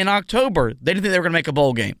 In October, they didn't think they were going to make a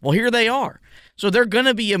bowl game. Well, here they are. So they're going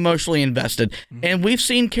to be emotionally invested. And we've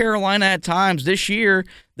seen Carolina at times this year,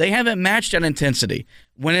 they haven't matched that intensity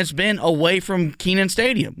when it's been away from Kenan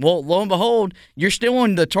Stadium. Well, lo and behold, you're still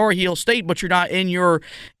in the Tar Heel state, but you're not in your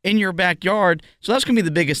backyard. So that's going to be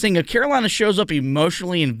the biggest thing. If Carolina shows up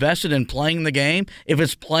emotionally invested in playing the game, if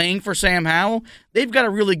it's playing for Sam Howell, they've got a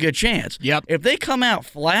really good chance. Yep. If they come out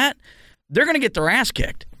flat, they're going to get their ass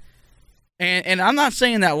kicked. And I'm not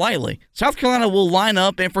saying that lightly. South Carolina will line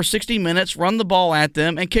up and for 60 minutes run the ball at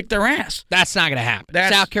them and kick their ass. That's not going to happen.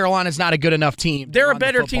 South Carolina's not a good enough team. They're a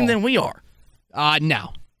better team than we are.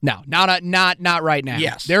 No, not right now.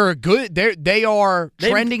 Yes, they're a good. They are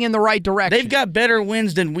trending in the right direction. They've got better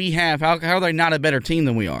wins than we have. How are they not a better team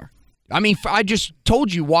than we are? I mean, I just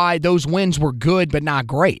told you why those wins were good but not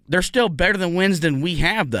great. They're still better than wins than we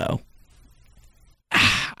have, though.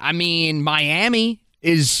 I mean, Miami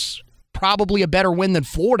is probably a better win than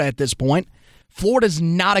Florida at this point. Florida's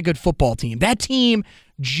not a good football team. That team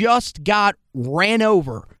just got ran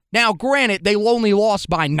over. Now, granted, they only lost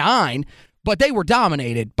by 9, but they were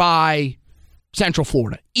dominated by Central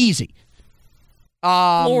Florida. Easy.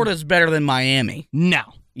 Florida's better than Miami. No.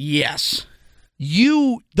 Yes.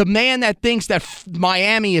 You, the man that thinks that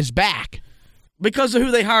Miami is back. Because of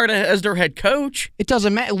who they hired as their head coach. It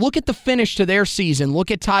doesn't matter. Look at the finish to their season.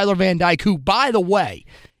 Look at Tyler Van Dyke, who, by the way,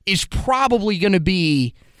 is probably going to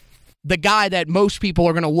be the guy that most people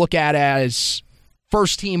are going to look at as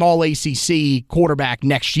first-team All-ACC quarterback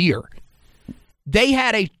next year. They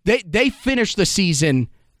finished the season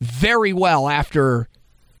very well after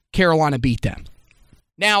Carolina beat them.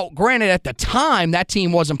 Now, granted, at the time, that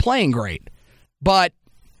team wasn't playing great. But,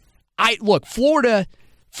 Florida,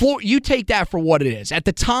 you take that for what it is. At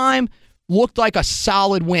the time, looked like a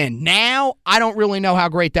solid win. Now, I don't really know how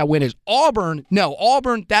great that win is. Auburn,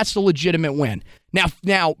 that's the legitimate win.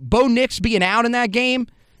 Now, Bo Nix being out in that game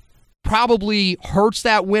probably hurts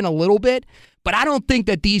that win a little bit, but I don't think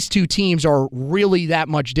that these two teams are really that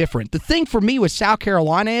much different. The thing for me with South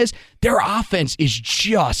Carolina is their offense is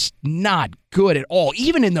just not good at all,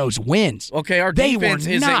 even in those wins. Okay, our defense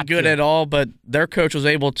isn't good at all, but their coach was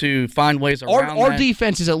able to find ways around Our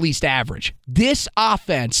defense is at least average. This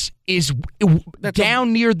offense is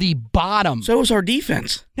down near the bottom. So is our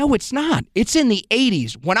defense. No, it's not. It's in the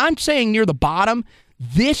 80s. When I'm saying near the bottom,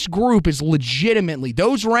 this group is legitimately,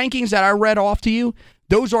 those rankings that I read off to you,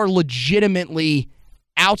 those are legitimately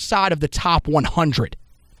outside of the top 100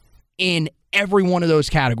 in every one of those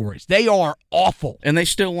categories. They are awful. And they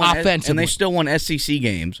still won offensively. And they still won SEC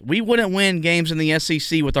games. We wouldn't win games in the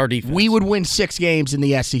SEC with our defense. We would win 6 games in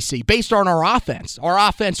the SEC based on our offense. Our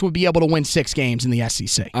offense would be able to win 6 games in the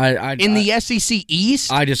SEC. The SEC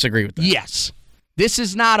East? I disagree with that. Yes. This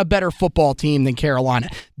is not a better football team than Carolina.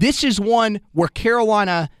 This is one where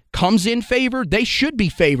Carolina comes in favored. They should be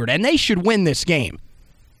favored, and they should win this game.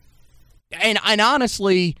 And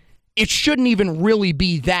honestly, it shouldn't even really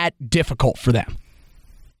be that difficult for them.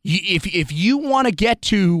 If you want to get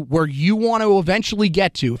to where you want to eventually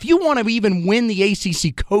get to, if you want to even win the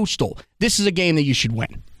ACC Coastal, this is a game that you should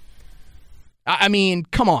win. I mean,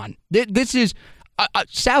 come on. This is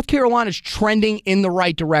South Carolina's trending in the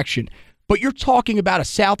right direction. But you're talking about a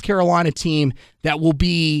South Carolina team that will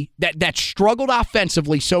be that struggled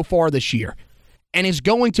offensively so far this year and is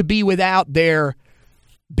going to be without their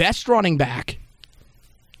best running back,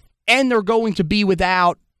 and they're going to be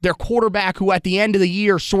without their quarterback who at the end of the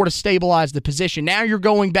year sort of stabilized the position. Now you're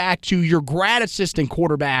going back to your grad assistant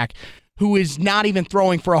quarterback who is not even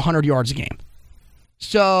throwing for 100 yards a game.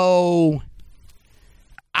 So,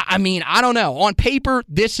 I mean, I don't know. On paper,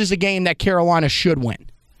 this is a game that Carolina should win.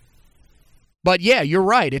 But, yeah, you're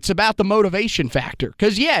right. It's about the motivation factor.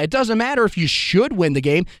 Because, yeah, it doesn't matter if you should win the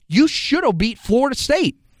game. You should have beat Florida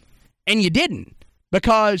State, and you didn't.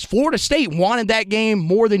 Because Florida State wanted that game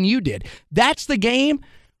more than you did. That's the game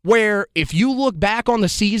where if you look back on the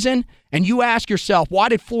season and you ask yourself, why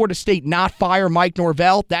did Florida State not fire Mike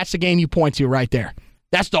Norvell? That's the game you point to right there.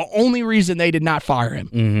 That's the only reason they did not fire him.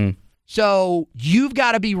 Mm-hmm. So you've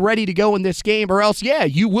got to be ready to go in this game or else, yeah,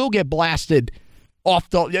 you will get blasted off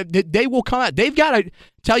the – they will come out. They've got to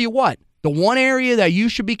 – tell you what, The one area that you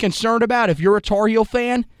should be concerned about if you're a Tar Heel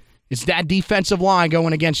fan is that defensive line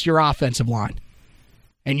going against your offensive line.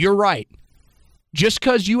 And you're right. Just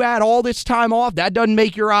because you had all this time off, that doesn't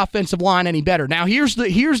make your offensive line any better. Now, here's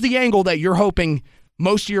the angle that you're hoping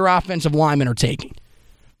most of your offensive linemen are taking.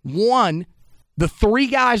 One, the 3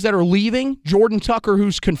 guys that are leaving, Jordan Tucker,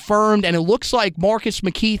 who's confirmed, and it looks like Marcus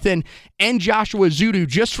McKeithen and Joshua Zudu,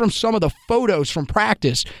 just from some of the photos from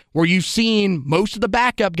practice, where you've seen most of the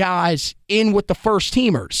backup guys in with the first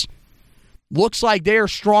teamers. Looks like they're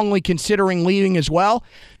strongly considering leaving as well.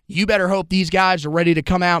 You better hope these guys are ready to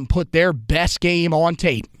come out and put their best game on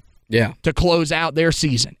tape. Yeah. To close out their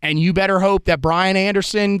season. And you better hope that Brian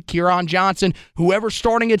Anderson, Kieran Johnson, whoever's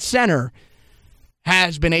starting at center,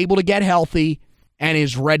 has been able to get healthy and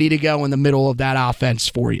is ready to go in the middle of that offense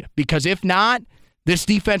for you. Because if not, this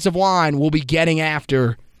defensive line will be getting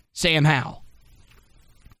after Sam Howell.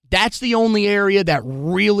 That's the only area that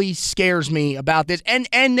really scares me about this.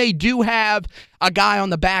 And they do have a guy on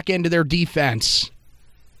the back end of their defense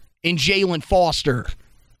in Jalen Foster,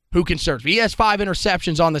 who can serve. He has 5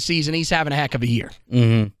 interceptions on the season. He's having a heck of a year.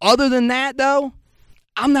 Mm-hmm. Other than that, though,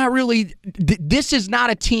 I'm not really this is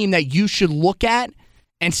not a team that you should look at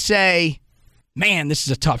and say, man, this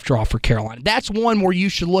is a tough draw for Carolina. That's one where you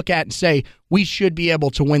should look at and say, we should be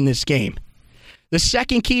able to win this game. The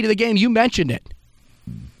second key to the game, you mentioned it.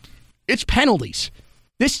 It's penalties.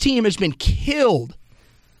 This team has been killed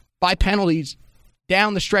by penalties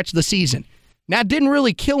down the stretch of the season. Now, it didn't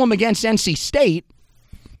really kill them against NC State,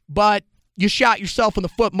 but you shot yourself in the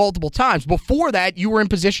foot multiple times. Before that, you were in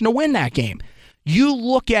position to win that game. You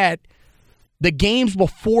look at the games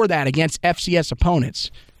before that against FCS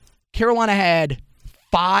opponents. Carolina had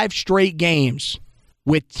 5 straight games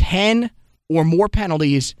with 10 or more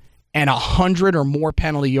penalties and 100 or more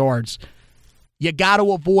penalty yards. You got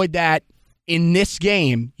to avoid that in this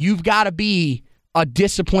game. You've got to be a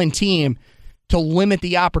disciplined team to limit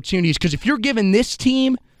the opportunities. Because if you're giving this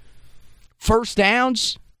team first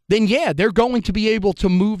downs, then yeah, they're going to be able to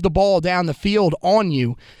move the ball down the field on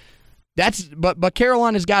you. But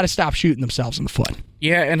Carolina's got to stop shooting themselves in the foot.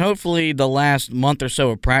 Yeah, and hopefully the last month or so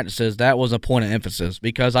of practices, that was a point of emphasis,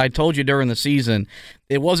 because I told you during the season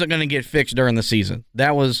it wasn't going to get fixed during the season.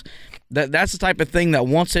 That's the type of thing that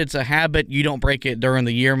once it's a habit, you don't break it during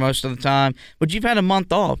the year most of the time. But you've had a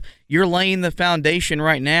month off. You're laying the foundation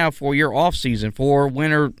right now for your off season, for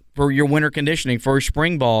your winter conditioning, for your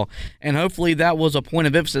spring ball, and hopefully that was a point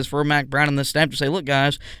of emphasis for Mack Brown and the staff to say, look,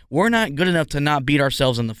 guys, we're not good enough to not beat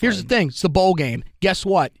ourselves in the foot. Here's the thing. It's the bowl game. Guess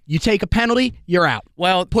what? You take a penalty, you're out.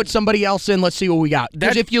 Well, put somebody else in. Let's see what we got.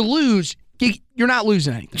 Because if you lose, you're not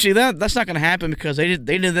losing anything. See, that's not going to happen, because they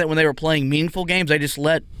did that when they were playing meaningful games. They just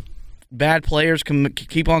let bad players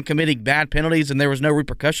keep on committing bad penalties, and there was no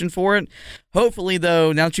repercussion for it. Hopefully,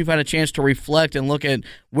 though, now that you've had a chance to reflect and look at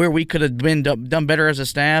where we could have been done better as a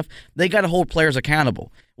staff, they got to hold players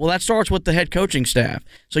accountable. Well, that starts with the head coaching staff.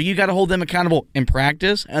 So you got to hold them accountable in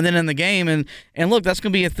practice and then in the game. And look, that's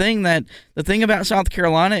going to be a thing that the thing about South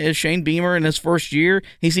Carolina is Shane Beamer in his first year,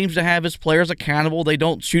 he seems to have his players accountable. They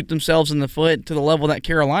don't shoot themselves in the foot to the level that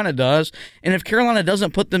Carolina does. And if Carolina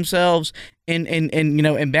doesn't put themselves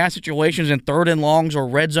in bad situations, in third and longs or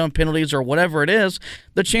red zone penalties or whatever it is,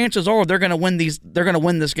 the chances are they're going to win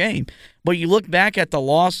this game. But you look back at the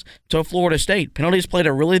loss to Florida State. Penalties played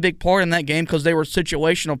a really big part in that game because they were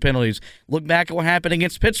situational penalties. Look back at what happened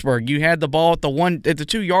against Pittsburgh. You had the ball at the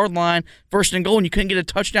 2-yard line, first and goal, and you couldn't get a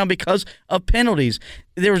touchdown because of penalties.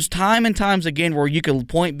 There was time and times again where you could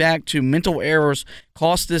point back to mental errors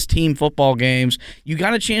cost this team football games. You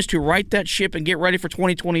got a chance to right that ship and get ready for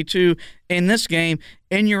 2022 in this game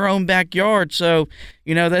in your own backyard. So,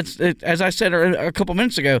 that's, as I said a couple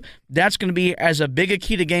minutes ago, that's going to be as a big a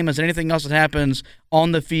key to game as anything else that happens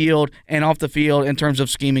on the field and off the field in terms of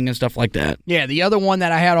scheming and stuff like that. Yeah, the other one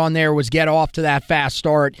that I had on there was get off to that fast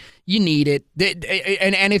start. You need it,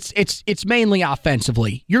 and it's mainly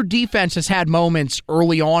offensively. Your defense has had moments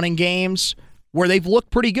early on in games where they've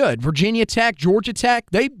looked pretty good. Virginia Tech, Georgia Tech,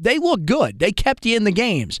 they look good. They kept you in the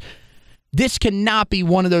games. This cannot be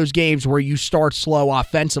one of those games where you start slow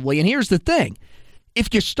offensively. And here's the thing.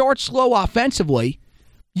 If you start slow offensively,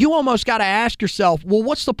 you almost got to ask yourself, well,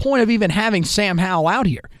 what's the point of even having Sam Howell out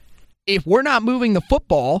here? If we're not moving the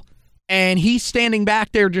football and he's standing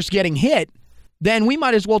back there just getting hit, then we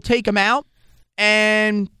might as well take him out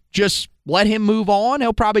and just let him move on.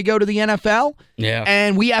 He'll probably go to the NFL. Yeah.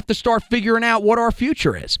 And we have to start figuring out what our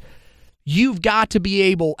future is. You've got to be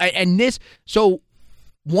able, so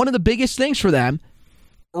one of the biggest things for them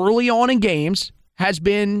early on in games has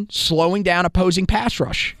been slowing down opposing pass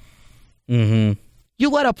rush. Mm-hmm. You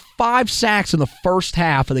let up 5 sacks in the first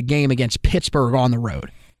half of the game against Pittsburgh on the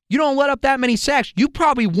road. You don't let up that many sacks, you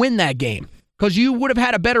probably win that game because you would have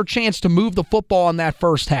had a better chance to move the football in that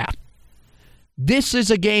first half. This is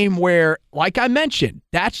a game where, like I mentioned,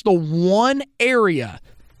 that's the one area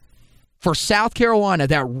for South Carolina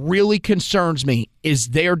that really concerns me is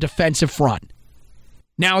their defensive front.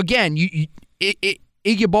 Now, again,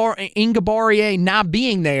 Eguigbarrié not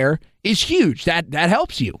being there is huge. That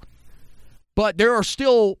helps you. But there are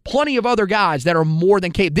still plenty of other guys that are more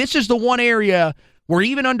than capable. This is the one area where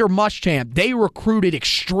even under Muschamp, they recruited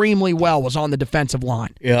extremely well was on the defensive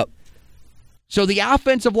line. Yep. So the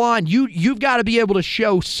offensive line, you've got to be able to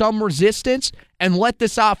show some resistance and let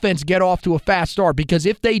this offense get off to a fast start. Because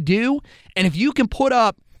if they do, and if you can put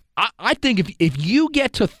up, I think if you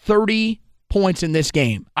get to 30 points in this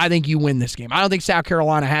game, I think you win this game. I don't think South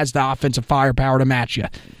Carolina has the offensive firepower to match you.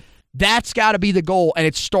 That's got to be the goal, and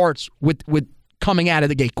it starts with coming out of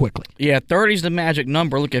the gate quickly. Yeah, 30 is the magic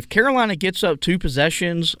number. Look, if Carolina gets up 2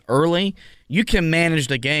 possessions early, you can manage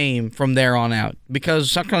the game from there on out because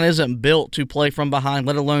South Carolina isn't built to play from behind,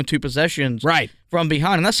 let alone 2 possessions from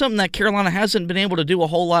behind. And that's something that Carolina hasn't been able to do a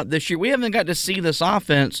whole lot this year. We haven't got to see this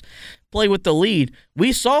offense play with the lead.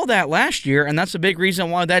 We saw that last year, and that's a big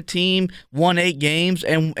reason why that team won 8 games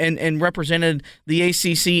and represented the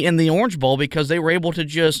ACC in the Orange Bowl because they were able to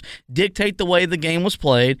just dictate the way the game was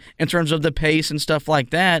played in terms of the pace and stuff like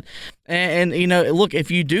that. And you know, look,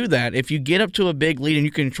 if you do that, if you get up to a big lead and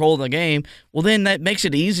you control the game, well, then that makes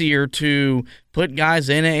it easier to put guys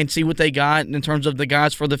in it and see what they got in terms of the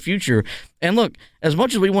guys for the future. And look, as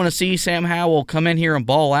much as we want to see Sam Howell come in here and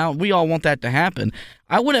ball out, we all want that to happen.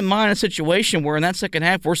 I wouldn't mind a situation where in that second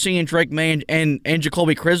half we're seeing Drake May and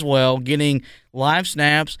Jacoby Criswell getting live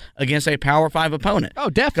snaps against a Power 5 opponent. Oh,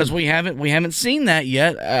 definitely. Because we haven't seen that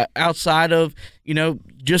yet outside of, you know,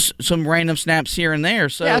 just some random snaps here and there.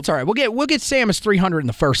 So yeah, that's all right. We'll get Samus 300 in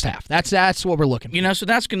the first half. That's what we're looking for. You know, so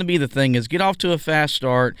that's going to be the thing is get off to a fast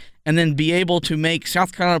start and then be able to make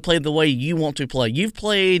South Carolina play the way you want to play. You've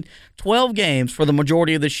played 12 games for the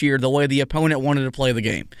majority of this year the way the opponent wanted to play the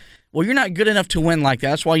game. Well, you're not good enough to win like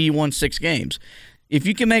that. That's why you won 6 games. If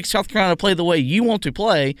you can make South Carolina play the way you want to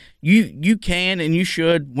play, you can and you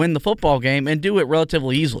should win the football game and do it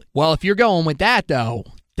relatively easily. Well, if you're going with that, though,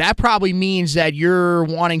 that probably means that you're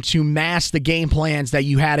wanting to mask the game plans that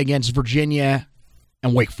you had against Virginia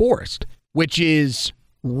and Wake Forest, which is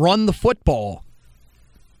run the football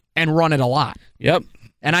and run it a lot. Yep.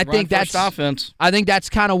 And I think that's offense. I think that's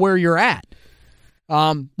kind of where you're at.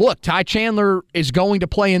 Look, Ty Chandler is going to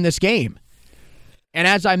play in this game. And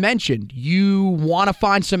as I mentioned, you want to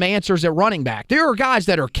find some answers at running back. There are guys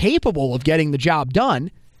that are capable of getting the job done.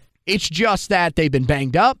 It's just that they've been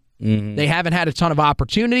banged up. Mm-hmm. They haven't had a ton of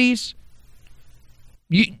opportunities.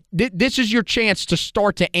 This is your chance to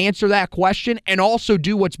start to answer that question and also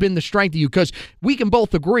do what's been the strength of you, because we can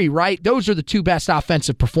both agree, right? Those are the 2 best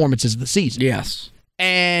offensive performances of the season. Yes.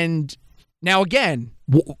 And now, again,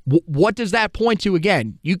 what does that point to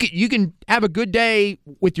again? You can have a good day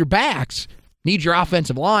with your backs, need your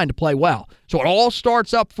offensive line to play well. So it all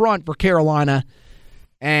starts up front for Carolina.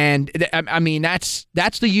 And, I mean, that's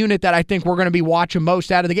the unit that I think we're going to be watching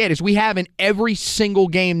most out of the gate, as we have in every single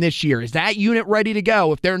game this year. Is that unit ready to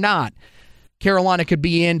go? If they're not, Carolina could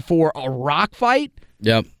be in for a rock fight.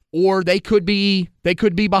 Yep. Or they could be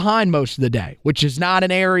behind most of the day, which is not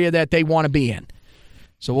an area that they want to be in.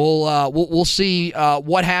 So we'll see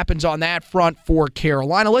what happens on that front for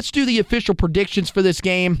Carolina. Let's do the official predictions for this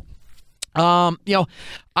game.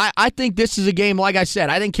 I think this is a game, like I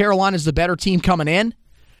said, I think Carolina's the better team coming in.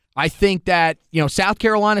 I think that, South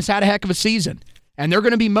Carolina's had a heck of a season, and they're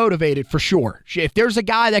going to be motivated for sure. If there's a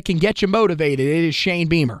guy that can get you motivated, it is Shane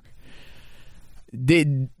Beamer.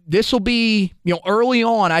 This will be, early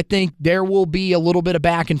on, I think there will be a little bit of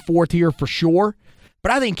back and forth here for sure,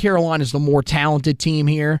 but I think Carolina's the more talented team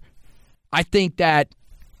here. I think that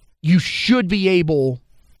you should be able,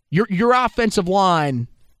 your offensive line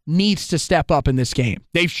needs to step up in this game.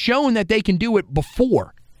 They've shown that they can do it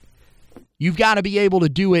before. You've got to be able to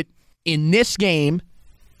do it in this game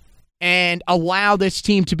and allow this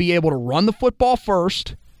team to be able to run the football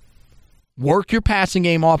first, work your passing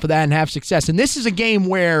game off of that, and have success. And this is a game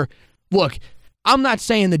where, look, I'm not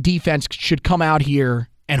saying the defense should come out here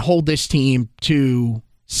and hold this team to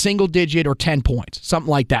single digit or 10 points, something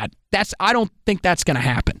like that. I don't think that's going to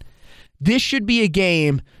happen. This should be a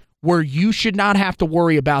game where you should not have to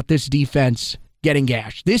worry about this defense getting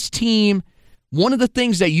gashed. This team, one of the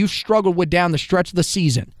things that you've struggled with down the stretch of the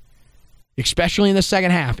season, especially in the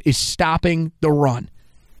second half, is stopping the run.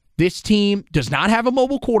 This team does not have a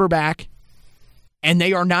mobile quarterback, And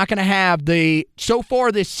they are not going to have so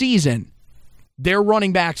far this season, their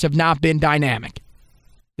running backs have not been dynamic.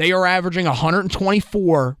 They are averaging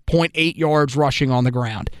 124.8 yards rushing on the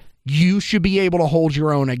ground. You should be able to hold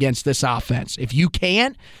your own against this offense. If you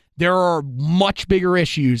can't, there are much bigger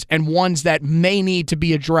issues and ones that may need to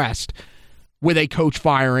be addressed with a coach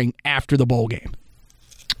firing after the bowl game.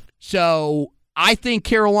 So I think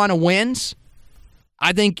Carolina wins.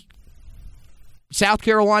 I think South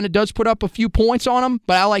Carolina does put up a few points on them,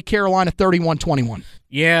 but I like Carolina 31-21.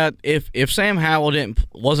 Yeah, if Sam Howell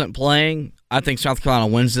wasn't playing, I think South Carolina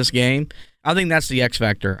wins this game. I think that's the X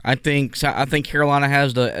factor. I think Carolina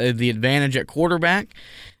has the advantage at quarterback,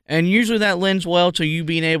 and usually that lends well to you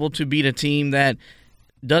being able to beat a team that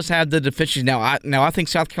does have the deficiencies. Now I think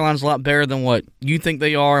South Carolina's a lot better than what you think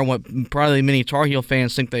they are and what probably many Tar Heel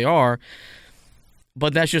fans think they are.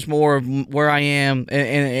 But that's just more of where I am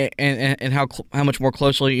and how much more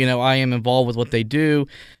closely I am involved with what they do.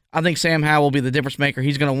 I think Sam Howell will be the difference maker.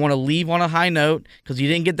 He's going to want to leave on a high note because he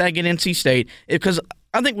didn't get that against NC State. Because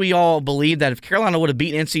I think we all believe that if Carolina would have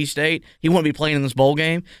beaten NC State, he wouldn't be playing in this bowl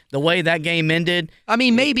game. The way that game ended. I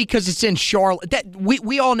mean, maybe because it's in Charlotte.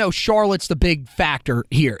 We all know Charlotte's the big factor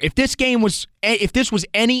here. If this was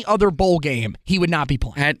any other bowl game, he would not be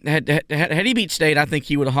playing. Had he beat State, I think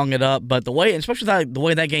he would have hung it up. But especially the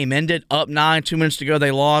way that game ended, up 9, 2 minutes to go,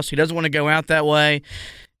 they lost. He doesn't want to go out that way.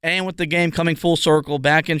 And with the game coming full circle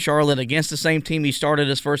back in Charlotte against the same team he started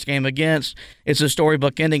his first game against, it's a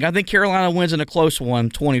storybook ending. I think Carolina wins in a close one,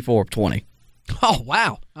 24-20. Oh,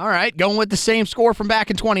 wow. All right. Going with the same score from back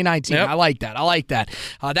in 2019. Yep. I like that.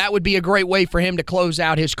 That would be a great way for him to close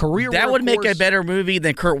out his career. That would make a better movie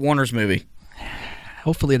than Kurt Warner's movie.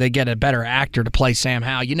 Hopefully they get a better actor to play Sam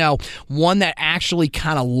Howell. One that actually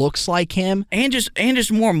kind of looks like him. And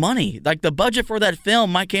just more money. Like the budget for that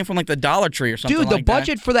film might came from like the Dollar Tree or something like that. Dude, the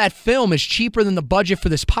budget for that film is cheaper than the budget for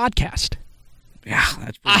this podcast. Yeah,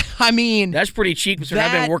 that's pretty, that's pretty cheap considering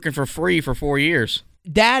I've been working for free for 4 years.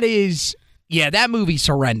 That movie's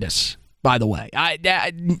horrendous, by the way.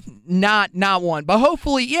 Not one. But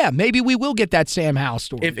hopefully, maybe we will get that Sam Howell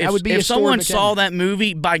story. If someone saw that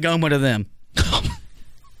movie, by Goma to them.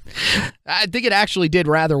 I think it actually did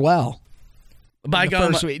rather well. By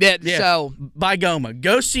Goma. So, by Goma.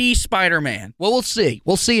 Go see Spider-Man. Well, we'll see.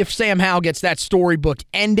 We'll see if Sam Howell gets that storybook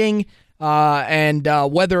ending and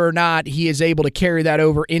whether or not he is able to carry that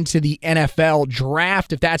over into the NFL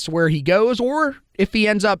draft, if that's where he goes, or if he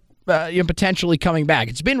ends up potentially coming back.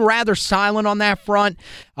 It's been rather silent on that front.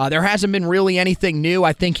 There hasn't been really anything new.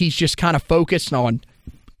 I think he's just kind of focused on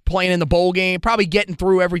playing in the bowl game, probably getting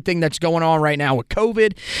through everything that's going on right now with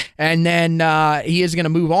COVID, and then he is going to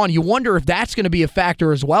move on. You wonder if that's going to be a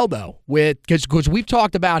factor as well, though, because we've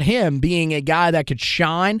talked about him being a guy that could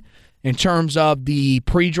shine in terms of the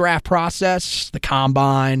pre-draft process, the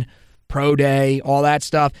combine, pro day, all that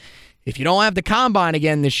stuff. If you don't have the combine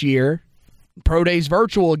again this year, pro day's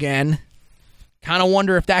virtual again, kind of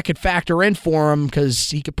wonder if that could factor in for him because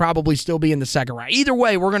he could probably still be in the second round. Either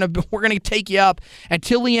way, we're gonna take you up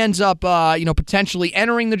until he ends up, potentially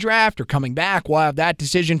entering the draft or coming back. We'll have that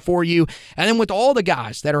decision for you. And then with all the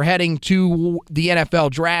guys that are heading to the NFL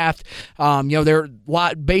draft, they're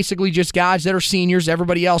basically just guys that are seniors.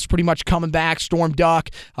 Everybody else pretty much coming back. Storm Duck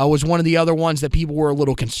was one of the other ones that people were a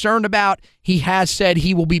little concerned about. He has said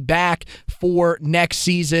he will be back for next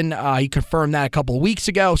season. He confirmed that a couple of weeks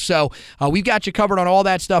ago. So we've got you covered on all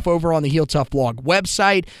that stuff over on the Heel Tough blog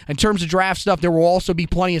website. In terms of draft stuff, there will also be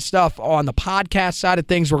plenty of stuff on the podcast side of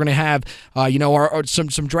things. We're going to have,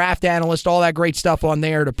 some draft analysts, all that great stuff on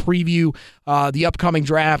there to preview the upcoming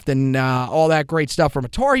draft and all that great stuff from a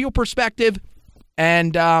Tar Heel perspective.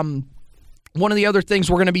 And one of the other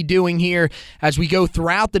things we're going to be doing here as we go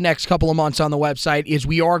throughout the next couple of months on the website is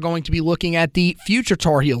we are going to be looking at the future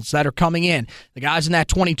Tar Heels that are coming in. The guys in that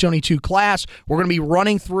 2022 class, we're going to be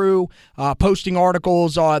running through, posting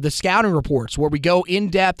articles, the scouting reports where we go in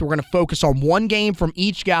depth. We're going to focus on one game from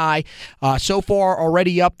each guy. So far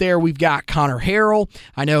already up there, we've got Connor Harrell.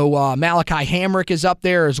 I know Malachi Hamrick is up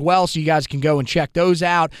there as well, so you guys can go and check those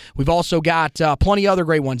out. We've also got plenty of other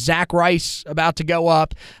great ones. Zach Rice about to go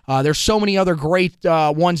up. There's so many other great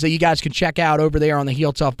ones that you guys can check out over there on the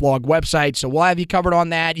Heel Tough blog website. So we'll have you covered on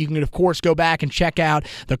that. You can, of course, go back and check out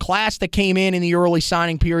the class that came in the early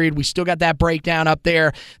signing period. We still got that breakdown up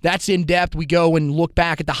there. That's in depth. We go and look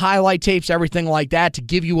back at the highlight tapes, everything like that, to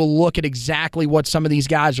give you a look at exactly what some of these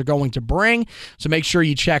guys are going to bring. So make sure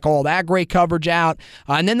you check all that great coverage out.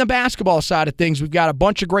 And then the basketball side of things, we've got a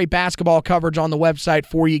bunch of great basketball coverage on the website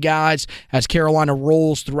for you guys as Carolina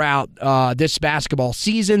rolls throughout this basketball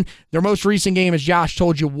season. Their most recent game, as Josh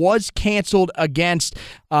told you, was canceled against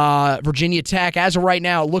Virginia Tech. As of right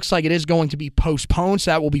now, it looks like it is going to be postponed,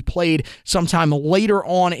 so that will be played sometime later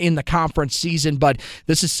on in the conference season. But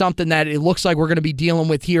this is something that it looks like we're going to be dealing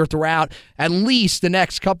with here throughout at least the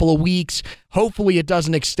next couple of weeks. Hopefully it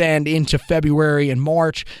doesn't extend into February and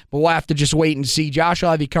March, but we'll have to just wait and see. Josh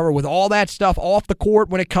will have you covered with all that stuff off the court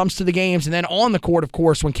when it comes to the games, and then on the court, of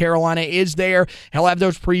course, when Carolina is there, he'll have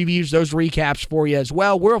those previews, those recaps for you as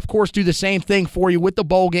well. We'll, of course, do the same thing for you with the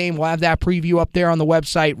bowl game. We'll have that preview up there on the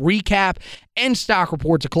website, recap and stock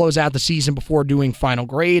report to close out the season before doing final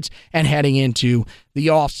grades and heading into the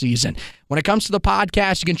offseason. When it comes to the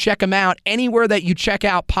podcast, you can check them out anywhere that you check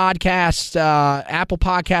out podcasts, Apple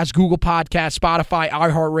Podcasts, Google Podcasts, Spotify,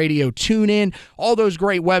 iHeartRadio, TuneIn, all those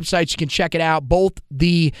great websites. You can check it out. Both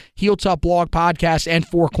the Heel Tough Blog Podcast and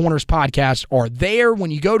Four Corners Podcast are there.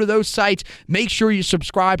 When you go to those sites, make sure you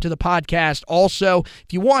subscribe to the podcast. Also,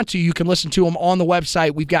 if you want to, you can listen to them on the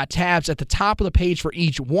website. We've got tabs at the top of the page for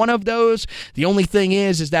each one of those. The only thing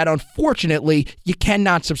is that unfortunately, you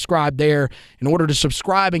cannot subscribe there. In order to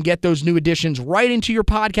subscribe and get those new editions right into your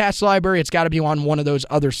podcast library, it's got to be on one of those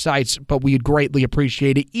other sites, but we'd greatly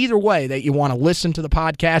appreciate it either way that you want to listen to the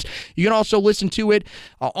podcast. You can also listen to it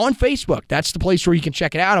on Facebook. That's the place where you can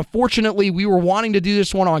check it out. Unfortunately, we were wanting to do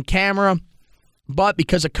this one on camera, but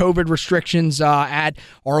because of COVID restrictions at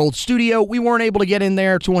our old studio, we weren't able to get in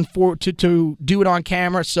there to do it on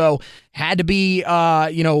camera, so had to be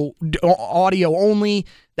audio only.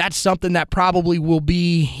 That's something that probably will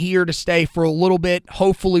be here to stay for a little bit.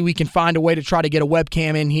 Hopefully we can find a way to try to get a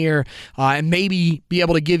webcam in here and maybe be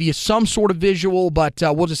able to give you some sort of visual, but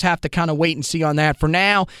we'll just have to kind of wait and see on that. For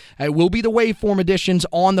now, it will be the waveform editions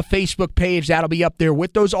on the Facebook page. That'll be up there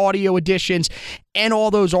with those audio editions and all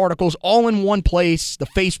those articles all in one place, the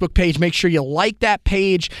Facebook page. Make sure you like that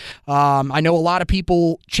page. I know a lot of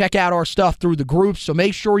people check out our stuff through the groups, so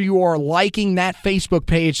make sure you are liking that Facebook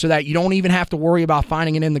page so that you don't even have to worry about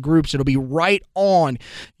finding it in the groups. It'll be right on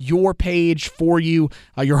your page for you,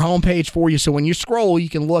 your homepage for you. So when you scroll, you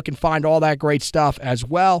can look and find all that great stuff as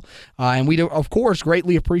well. And we do, of course,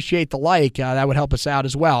 greatly appreciate the like. That would help us out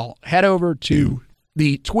as well. Head over to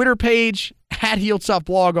the Twitter page, at Heel Tough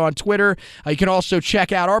Blog on Twitter. You can also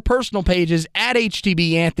check out our personal pages at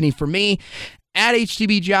HTB Anthony for me, at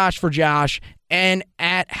HTB Josh for Josh, and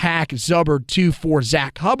at Hack Zubbard 2 for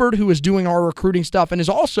Zach Hubbard, who is doing our recruiting stuff and is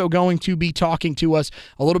also going to be talking to us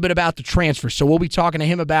a little bit about the transfer. So we'll be talking to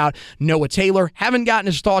him about Noah Taylor. Haven't gotten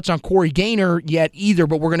his thoughts on Corey Gaynor yet either,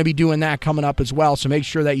 but we're going to be doing that coming up as well. So make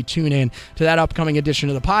sure that you tune in to that upcoming edition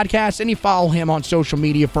of the podcast and you follow him on social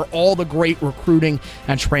media for all the great recruiting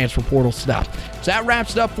and transfer portal stuff. So that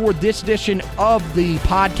wraps it up for this edition of the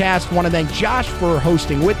podcast. Want to thank Josh for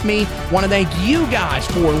hosting with me. Want to thank you guys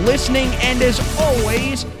for listening. And as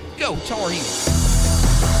always, go Tar Heels.